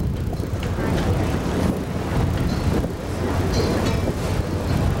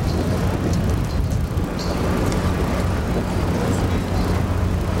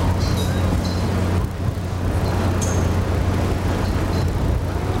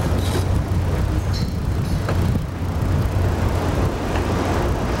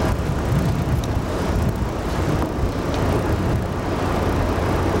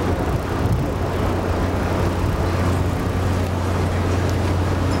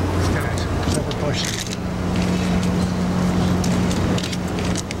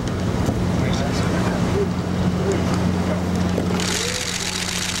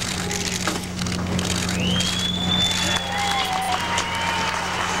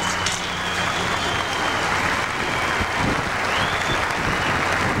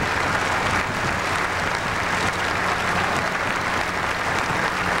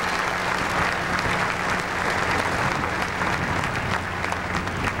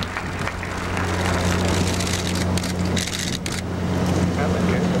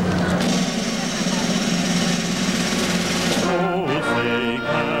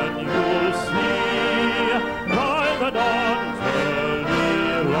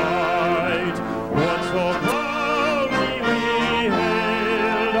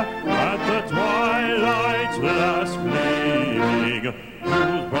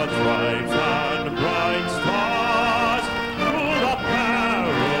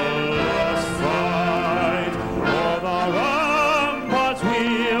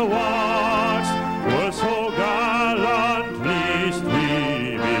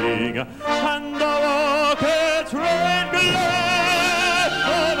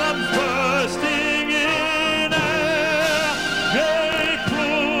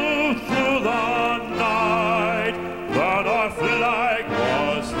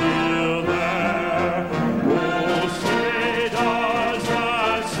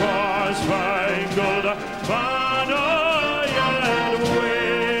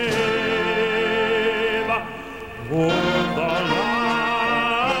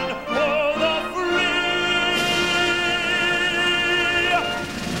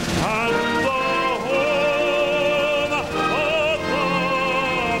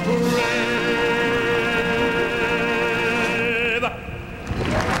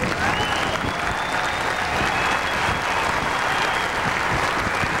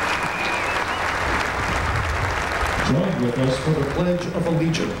 For the Pledge of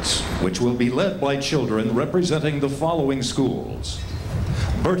Allegiance, which will be led by children representing the following schools: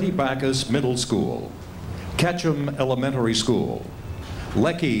 Bertie Backus Middle School, Ketchum Elementary School,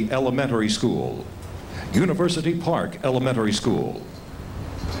 Leckie Elementary School, University Park Elementary School.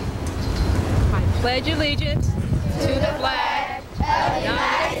 I pledge allegiance to the flag of the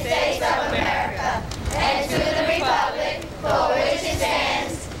United States of America and to the republic for which it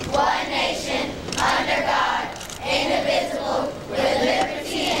stands, one nation, under God, indivisible, with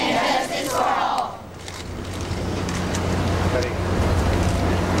liberty and justice for all. Ready?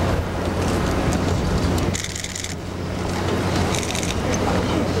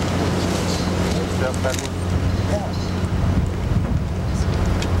 Step backward.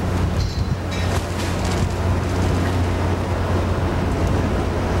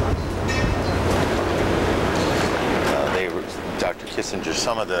 Dr. Kissinger,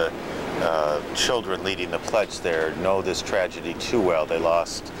 some of the children leading the pledge there know this tragedy too well. They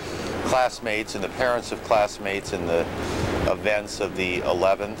lost classmates and the parents of classmates in the events of the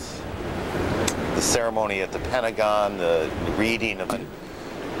 11th, the ceremony at the Pentagon, the reading of it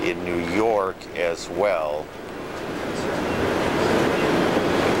in New York as well.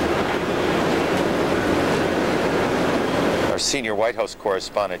 Our senior White House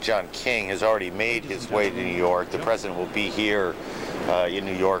correspondent, John King, has already made his way to New York. The president will be here in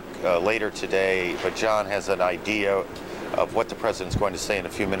New York later today, but John has an idea of what the president's going to say in a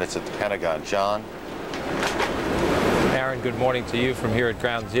few minutes at the Pentagon. John? Aaron, good morning to you from here at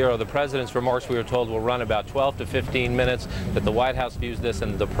Ground Zero. The president's remarks, we were told, will run about 12 to 15 minutes, that the White House views this,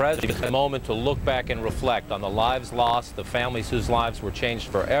 and the president has a moment to look back and reflect on the lives lost, the families whose lives were changed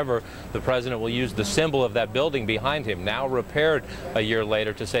forever. The president will use the symbol of that building behind him, now repaired a year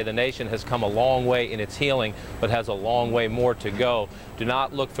later, to say the nation has come a long way in its healing, but has a long way more to go. Do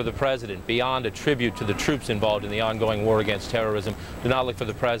not look for the president, beyond a tribute to the troops involved in the ongoing war against terrorism, do not look for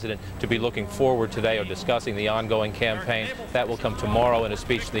the president to be looking forward today or discussing the ongoing campaign pain. That will come tomorrow in a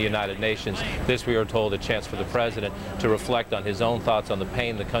speech to the United Nations. This, we are told, a chance for the President to reflect on his own thoughts on the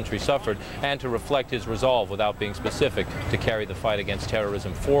pain the country suffered and to reflect his resolve, without being specific, to carry the fight against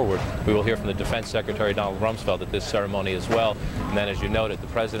terrorism forward. We will hear from the Defense Secretary Donald Rumsfeld at this ceremony as well. And then, as you noted, the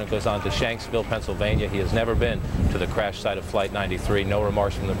President goes on to Shanksville, Pennsylvania. He has never been to the crash site of Flight 93. No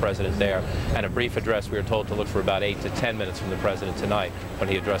remarks from the President there. And a brief address, we are told, to look for about 8 to 10 minutes from the President tonight when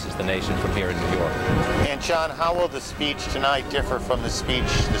he addresses the nation from here in New York. And John, how will the speech tonight differ from the speech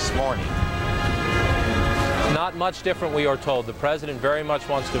this morning? Not much different, we are told. The President very much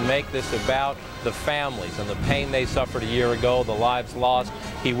wants to make this about the families and the pain they suffered a year ago, the lives lost.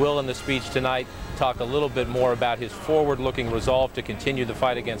 He will, in the speech tonight, talk a little bit more about his forward-looking resolve to continue the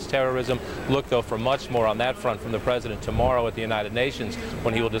fight against terrorism. Look, though, for much more on that front from the President tomorrow at the United Nations,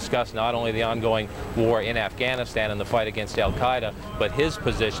 when he will discuss not only the ongoing war in Afghanistan and the fight against al-Qaeda, but his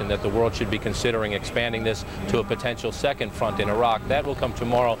position that the world should be considering expanding this to a potential second front in Iraq. That will come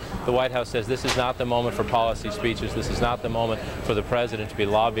tomorrow. The White House says this is not the moment for policy speeches. This is not the moment for the President to be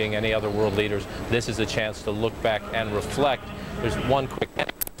lobbying any other world leaders. This is a chance to look back and reflect. There's one quick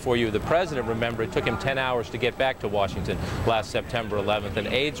for you. The President, remember, it took him 10 hours to get back to Washington last September 11th. And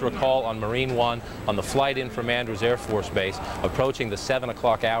aides recall on Marine One, on the flight in from Andrews Air Force Base, approaching the 7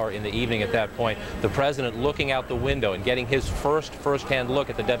 o'clock hour in the evening at that point, the President looking out the window and getting his first-hand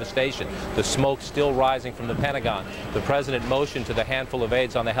look at the devastation, the smoke still rising from the Pentagon. The President motioned to the handful of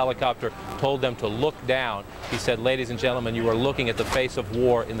aides on the helicopter, told them to look down. He said, ladies and gentlemen, you are looking at the face of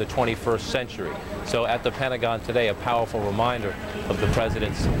war in the 21st century. So at the Pentagon today, a powerful reminder of the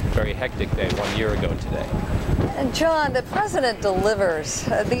President's very hectic day 1 year ago today. And John, the President delivers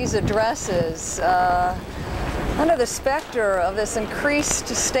these addresses under the specter of this increased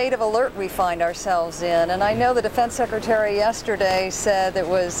state of alert we find ourselves in. And I know the Defense Secretary yesterday said there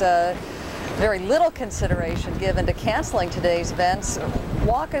was very little consideration given to canceling today's events.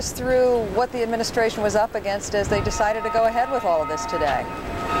 Walk us through what the administration was up against as they decided to go ahead with all of this today.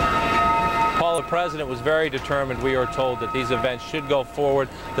 Paul, the President was very determined, we are told, that these events should go forward,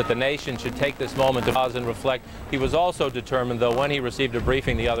 that the nation should take this moment to pause and reflect. He was also determined, though, when he received a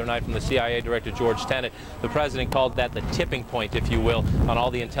briefing the other night from the CIA Director George Tenet, the President called that the tipping point, if you will, on all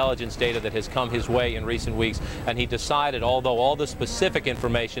the intelligence data that has come his way in recent weeks. And he decided, although all the specific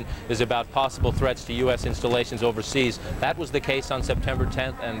information is about possible threats to U.S. installations overseas, that was the case on September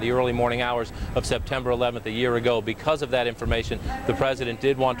 10th and the early morning hours of September 11th a year ago. Because of that information, the President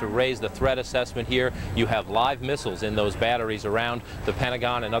did want to raise the threat assessment here. You have live missiles in those batteries around the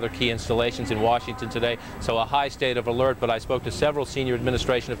Pentagon and other key installations in Washington today, so a high state of alert. But I spoke to several senior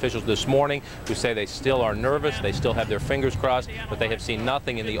administration officials this morning who say they still are nervous, they still have their fingers crossed, but they have seen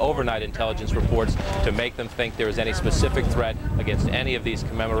nothing in the overnight intelligence reports to make them think there is any specific threat against any of these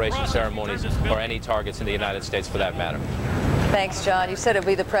commemoration ceremonies or any targets in the United States for that matter. Thanks, John. You said it would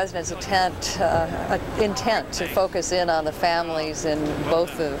be the President's intent to focus in on the families in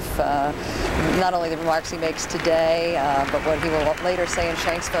both of not only the remarks he makes today, but what he will later say in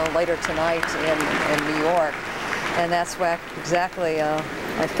Shanksville later tonight in New York. And that's exactly,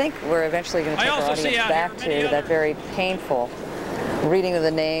 I think we're eventually going to take our audience back to that very painful reading of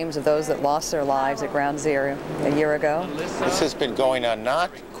the names of those that lost their lives at Ground Zero a year ago. This has been going on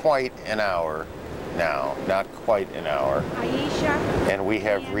not quite an hour now, not quite an hour, and we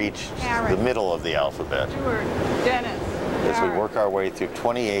have reached the middle of the alphabet Dennis, as we work our way through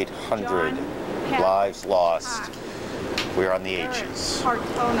 2,800 lives lost. We're on the H's.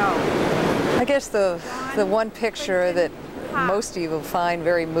 I guess the one picture that most of you will find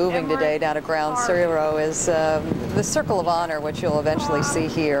very moving today down at Ground Zero is the Circle of Honor, which you'll eventually see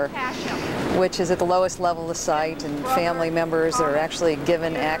here, which is at the lowest level of the site, and family members are actually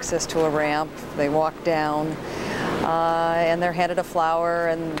given access to a ramp. They walk down and they're handed a flower,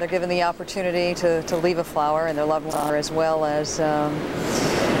 and they're given the opportunity to leave a flower in their loved one honor, as well as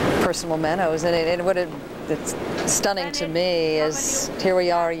personal mementos. And it's stunning to me is here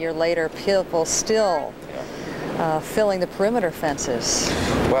we are a year later, people still filling the perimeter fences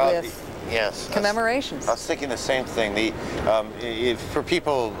with commemorations. I was thinking the same thing. For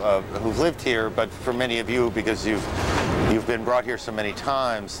people who've lived here, but for many of you, because you've been brought here so many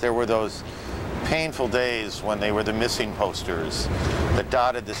times, there were those painful days when they were the missing posters that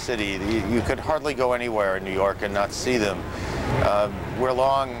dotted the city. You could hardly go anywhere in New York and not see them. We're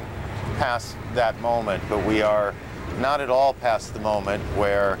long past that moment, but we are not at all past the moment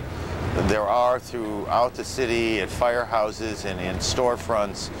where there are throughout the city, at firehouses and in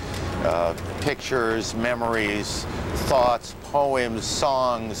storefronts, pictures, memories, thoughts, poems,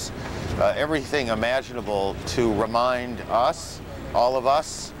 songs, everything imaginable to remind us, all of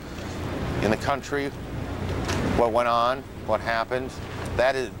us in the country, what went on, what happened.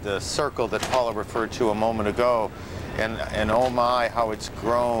 That is the circle that Paula referred to a moment ago. And oh my, how it's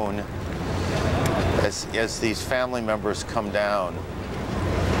grown as these family members come down.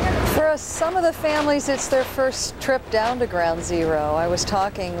 For some of the families, it's their first trip down to Ground Zero. I was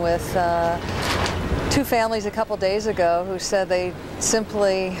talking with two families a couple days ago who said they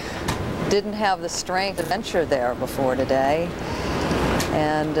simply didn't have the strength to venture there before today.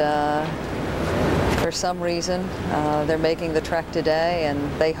 And for some reason, they're making the trek today, and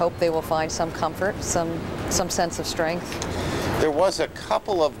they hope they will find some comfort, some sense of strength. There was a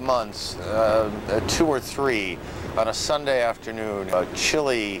couple of months, 2 or 3, on a Sunday afternoon, a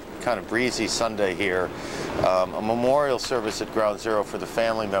chilly, kind of breezy Sunday here, a memorial service at Ground Zero for the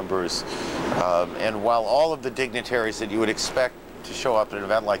family members. And while all of the dignitaries that you would expect to show up at an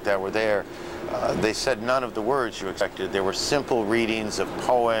event like that were there, they said none of the words you expected. There were simple readings of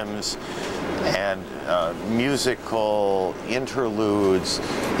poems and musical interludes.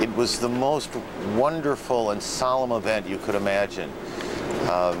 It was the most wonderful and solemn event you could imagine,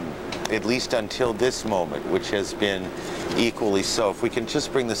 at least until this moment, which has been equally so. If we can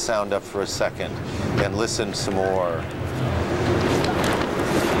just bring the sound up for a second and listen some more.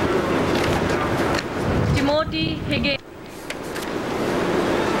 Timothy Higgins.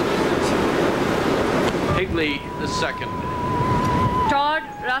 Higley II. Todd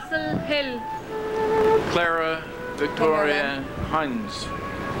Russell Hill. Clara Victoria Hines.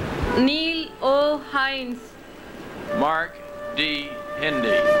 Neil O. Hines. Mark D.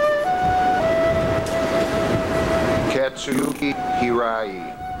 Hindi. Katsuki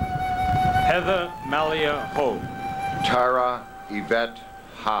Hirai. Heather Malia Ho. Tara Yvette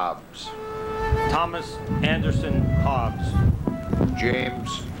Hobbs. Thomas Anderson Hobbs.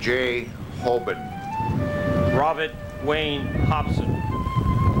 James J. Hoban. Robert Wayne Hobson.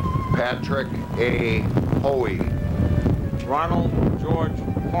 Patrick A. Hoey. Ronald George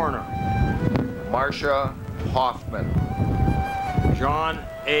Horner. Marcia Hoffman. John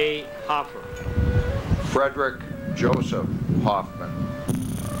A. Hoffer. Frederick Joseph Hoffman.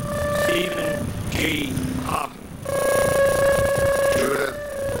 Stephen G. Hoffman. Judith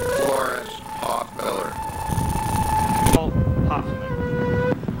Florence Hoffmiller. Paul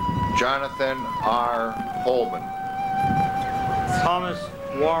Hoffman. Jonathan R. Holman. Thomas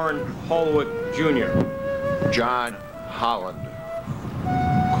Warren Holwick Jr. John Holland.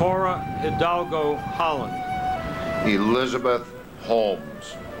 Cora Hidalgo Holland. Elizabeth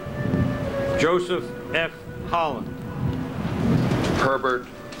Holmes. Joseph F. Holland. Herbert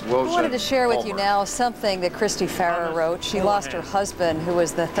Wilson. I wanted to share with you Homer. now something that Christy Farrer wrote. She lost her husband, who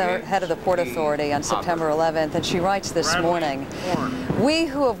was the head of the Port Authority, on September 11th, and she writes this morning, "We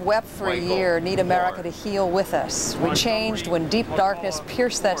who have wept for a year need America to heal with us. We changed when deep darkness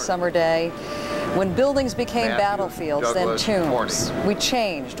pierced that summer day, when buildings became battlefields, then tombs. We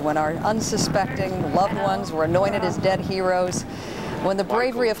changed when our unsuspecting loved ones were anointed as dead heroes, when the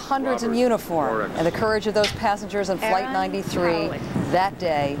bravery of hundreds in uniform and the courage of those passengers on Flight 93 that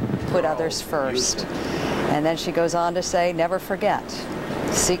day put others first." And then she goes on to say, "Never forget.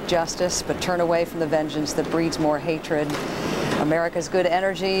 Seek justice, but turn away from the vengeance that breeds more hatred. America's good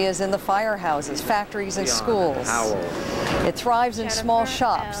energy is in the firehouses, factories, and schools. It thrives in small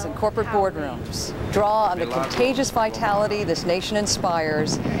shops and corporate boardrooms. Draw on the contagious vitality this nation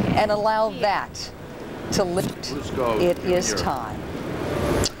inspires and allow that to lift. It is time."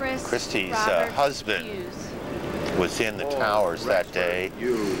 Christy's husband was in the towers that day. I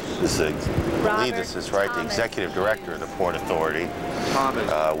believe this is right, the executive director of the Port Authority,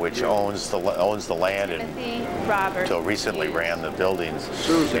 which owns the land and until recently ran the buildings.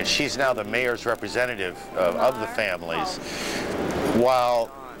 And she's now the mayor's representative of the families. While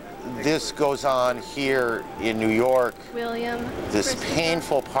this goes on here in New York, this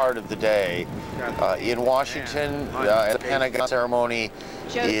painful part of the day, in Washington, the Pentagon ceremony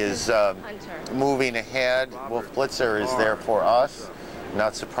is moving ahead. Wolf Blitzer is there for us,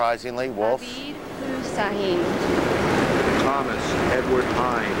 not surprisingly. Wolf. Thomas Edward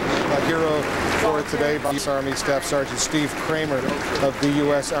Hines. A hero for today by U.S. Army Staff Sergeant Steve Kramer of the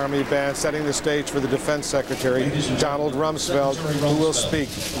U.S. Army Band, setting the stage for the Defense Secretary, Donald Rumsfeld, who will speak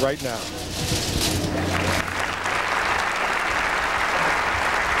right now.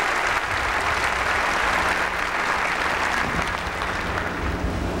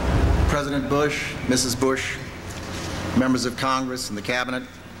 President Bush, Mrs. Bush, members of Congress and the Cabinet,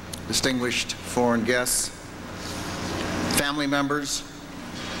 distinguished foreign guests, family members,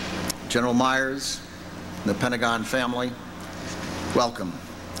 General Myers, the Pentagon family, welcome.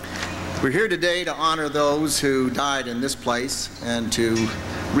 We're here today to honor those who died in this place and to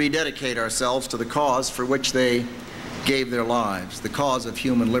rededicate ourselves to the cause for which they gave their lives, the cause of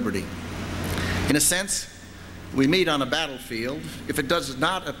human liberty. In a sense, we meet on a battlefield. If it does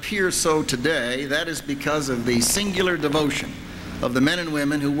not appear so today, that is because of the singular devotion of the men and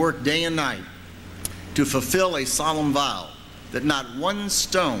women who work day and night to fulfill a solemn vow that not one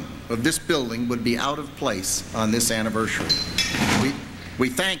stone of this building would be out of place on this anniversary. We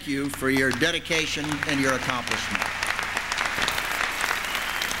thank you for your dedication and your accomplishment.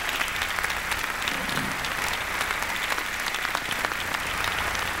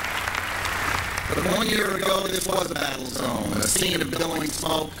 But 1 year ago, this was a battle zone, a scene of billowing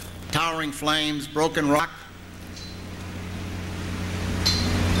smoke, towering flames, broken rock,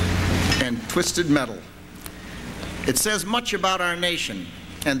 and twisted metal. It says much about our nation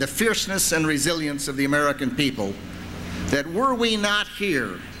and the fierceness and resilience of the American people that were we not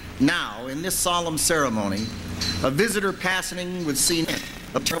here now in this solemn ceremony, a visitor passing would see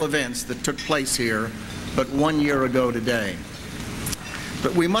the terrible events that took place here but 1 year ago today.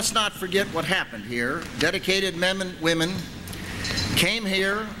 But we must not forget what happened here. Dedicated men and women came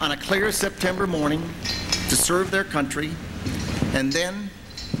here on a clear September morning to serve their country, and then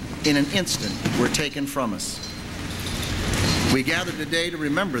in an instant were taken from us. We gather today to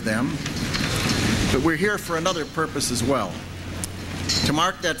remember them, but we're here for another purpose as well, to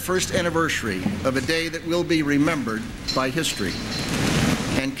mark that first anniversary of a day that will be remembered by history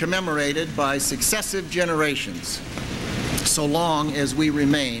and commemorated by successive generations, so long as we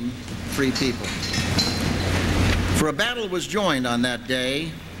remain free people. For a battle was joined on that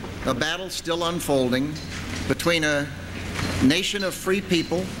day, a battle still unfolding between a nation of free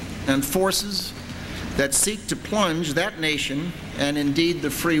people and forces that seek to plunge that nation, and indeed the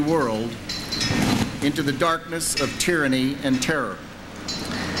free world, into the darkness of tyranny and terror.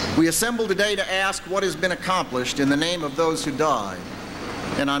 We assemble today to ask what has been accomplished in the name of those who died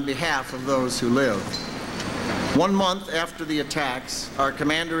and on behalf of those who live. 1 month after the attacks, our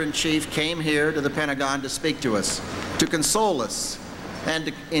Commander-in-Chief came here to the Pentagon to speak to us, to console us, and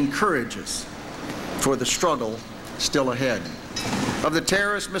to encourage us for the struggle still ahead. Of the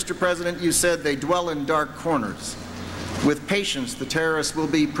terrorists, Mr. President, you said they dwell in dark corners. With patience, the terrorists will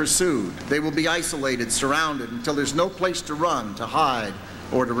be pursued. They will be isolated, surrounded, until there's no place to run, to hide,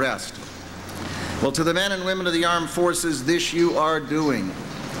 or to rest. Well, to the men and women of the armed forces, this you are doing.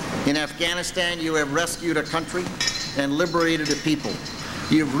 In Afghanistan, you have rescued a country and liberated a people.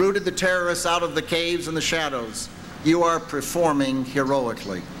 You've rooted the terrorists out of the caves and the shadows. You are performing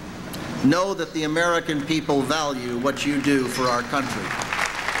heroically. Know that the American people value what you do for our country.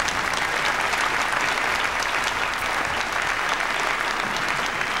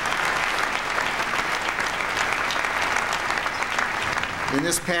 In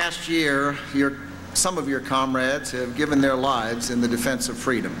this past year, some of your comrades have given their lives in the defense of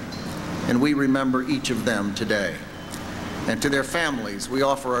freedom, and we remember each of them today. And to their families, we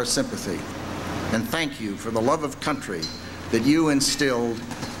offer our sympathy and thank you for the love of country that you instilled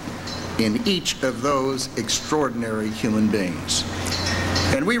in each of those extraordinary human beings.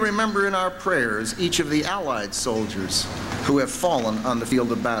 And we remember in our prayers each of the Allied soldiers who have fallen on the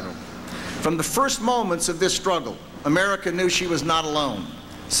field of battle. From the first moments of this struggle, America knew she was not alone.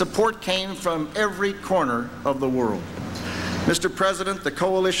 Support came from every corner of the world. Mr. President, the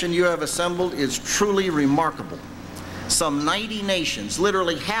coalition you have assembled is truly remarkable. Some 90 nations,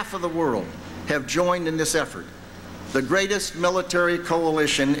 literally half of the world, have joined in this effort, the greatest military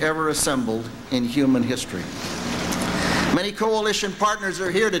coalition ever assembled in human history. Many coalition partners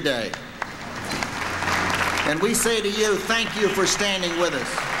are here today, and we say to you, thank you for standing with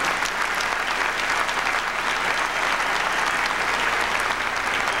us.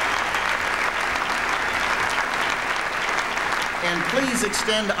 And please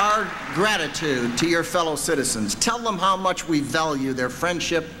extend our gratitude to your fellow citizens. Tell them how much we value their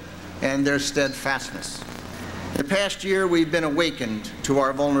friendship and their steadfastness. In the past year, we've been awakened to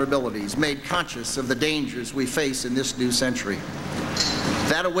our vulnerabilities, made conscious of the dangers we face in this new century.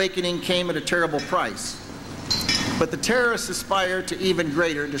 That awakening came at a terrible price, but the terrorists aspire to even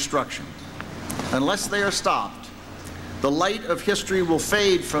greater destruction. Unless they are stopped, the light of history will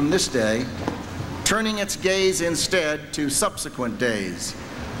fade from this day, turning its gaze instead to subsequent days,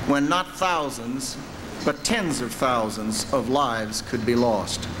 when not thousands, but tens of thousands of lives could be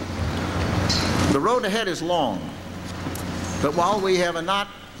lost. The road ahead is long, but while we have not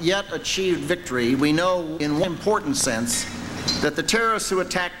yet achieved victory, we know in one important sense that the terrorists who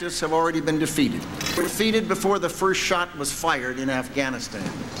attacked us have already been defeated. They were defeated before the first shot was fired in Afghanistan.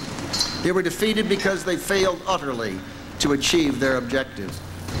 They were defeated because they failed utterly to achieve their objectives.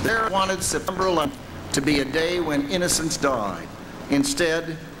 They wanted September 11th to be a day when innocents died.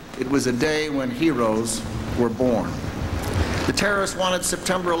 Instead, it was a day when heroes were born. The terrorists wanted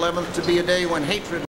September 11th to be a day when hatred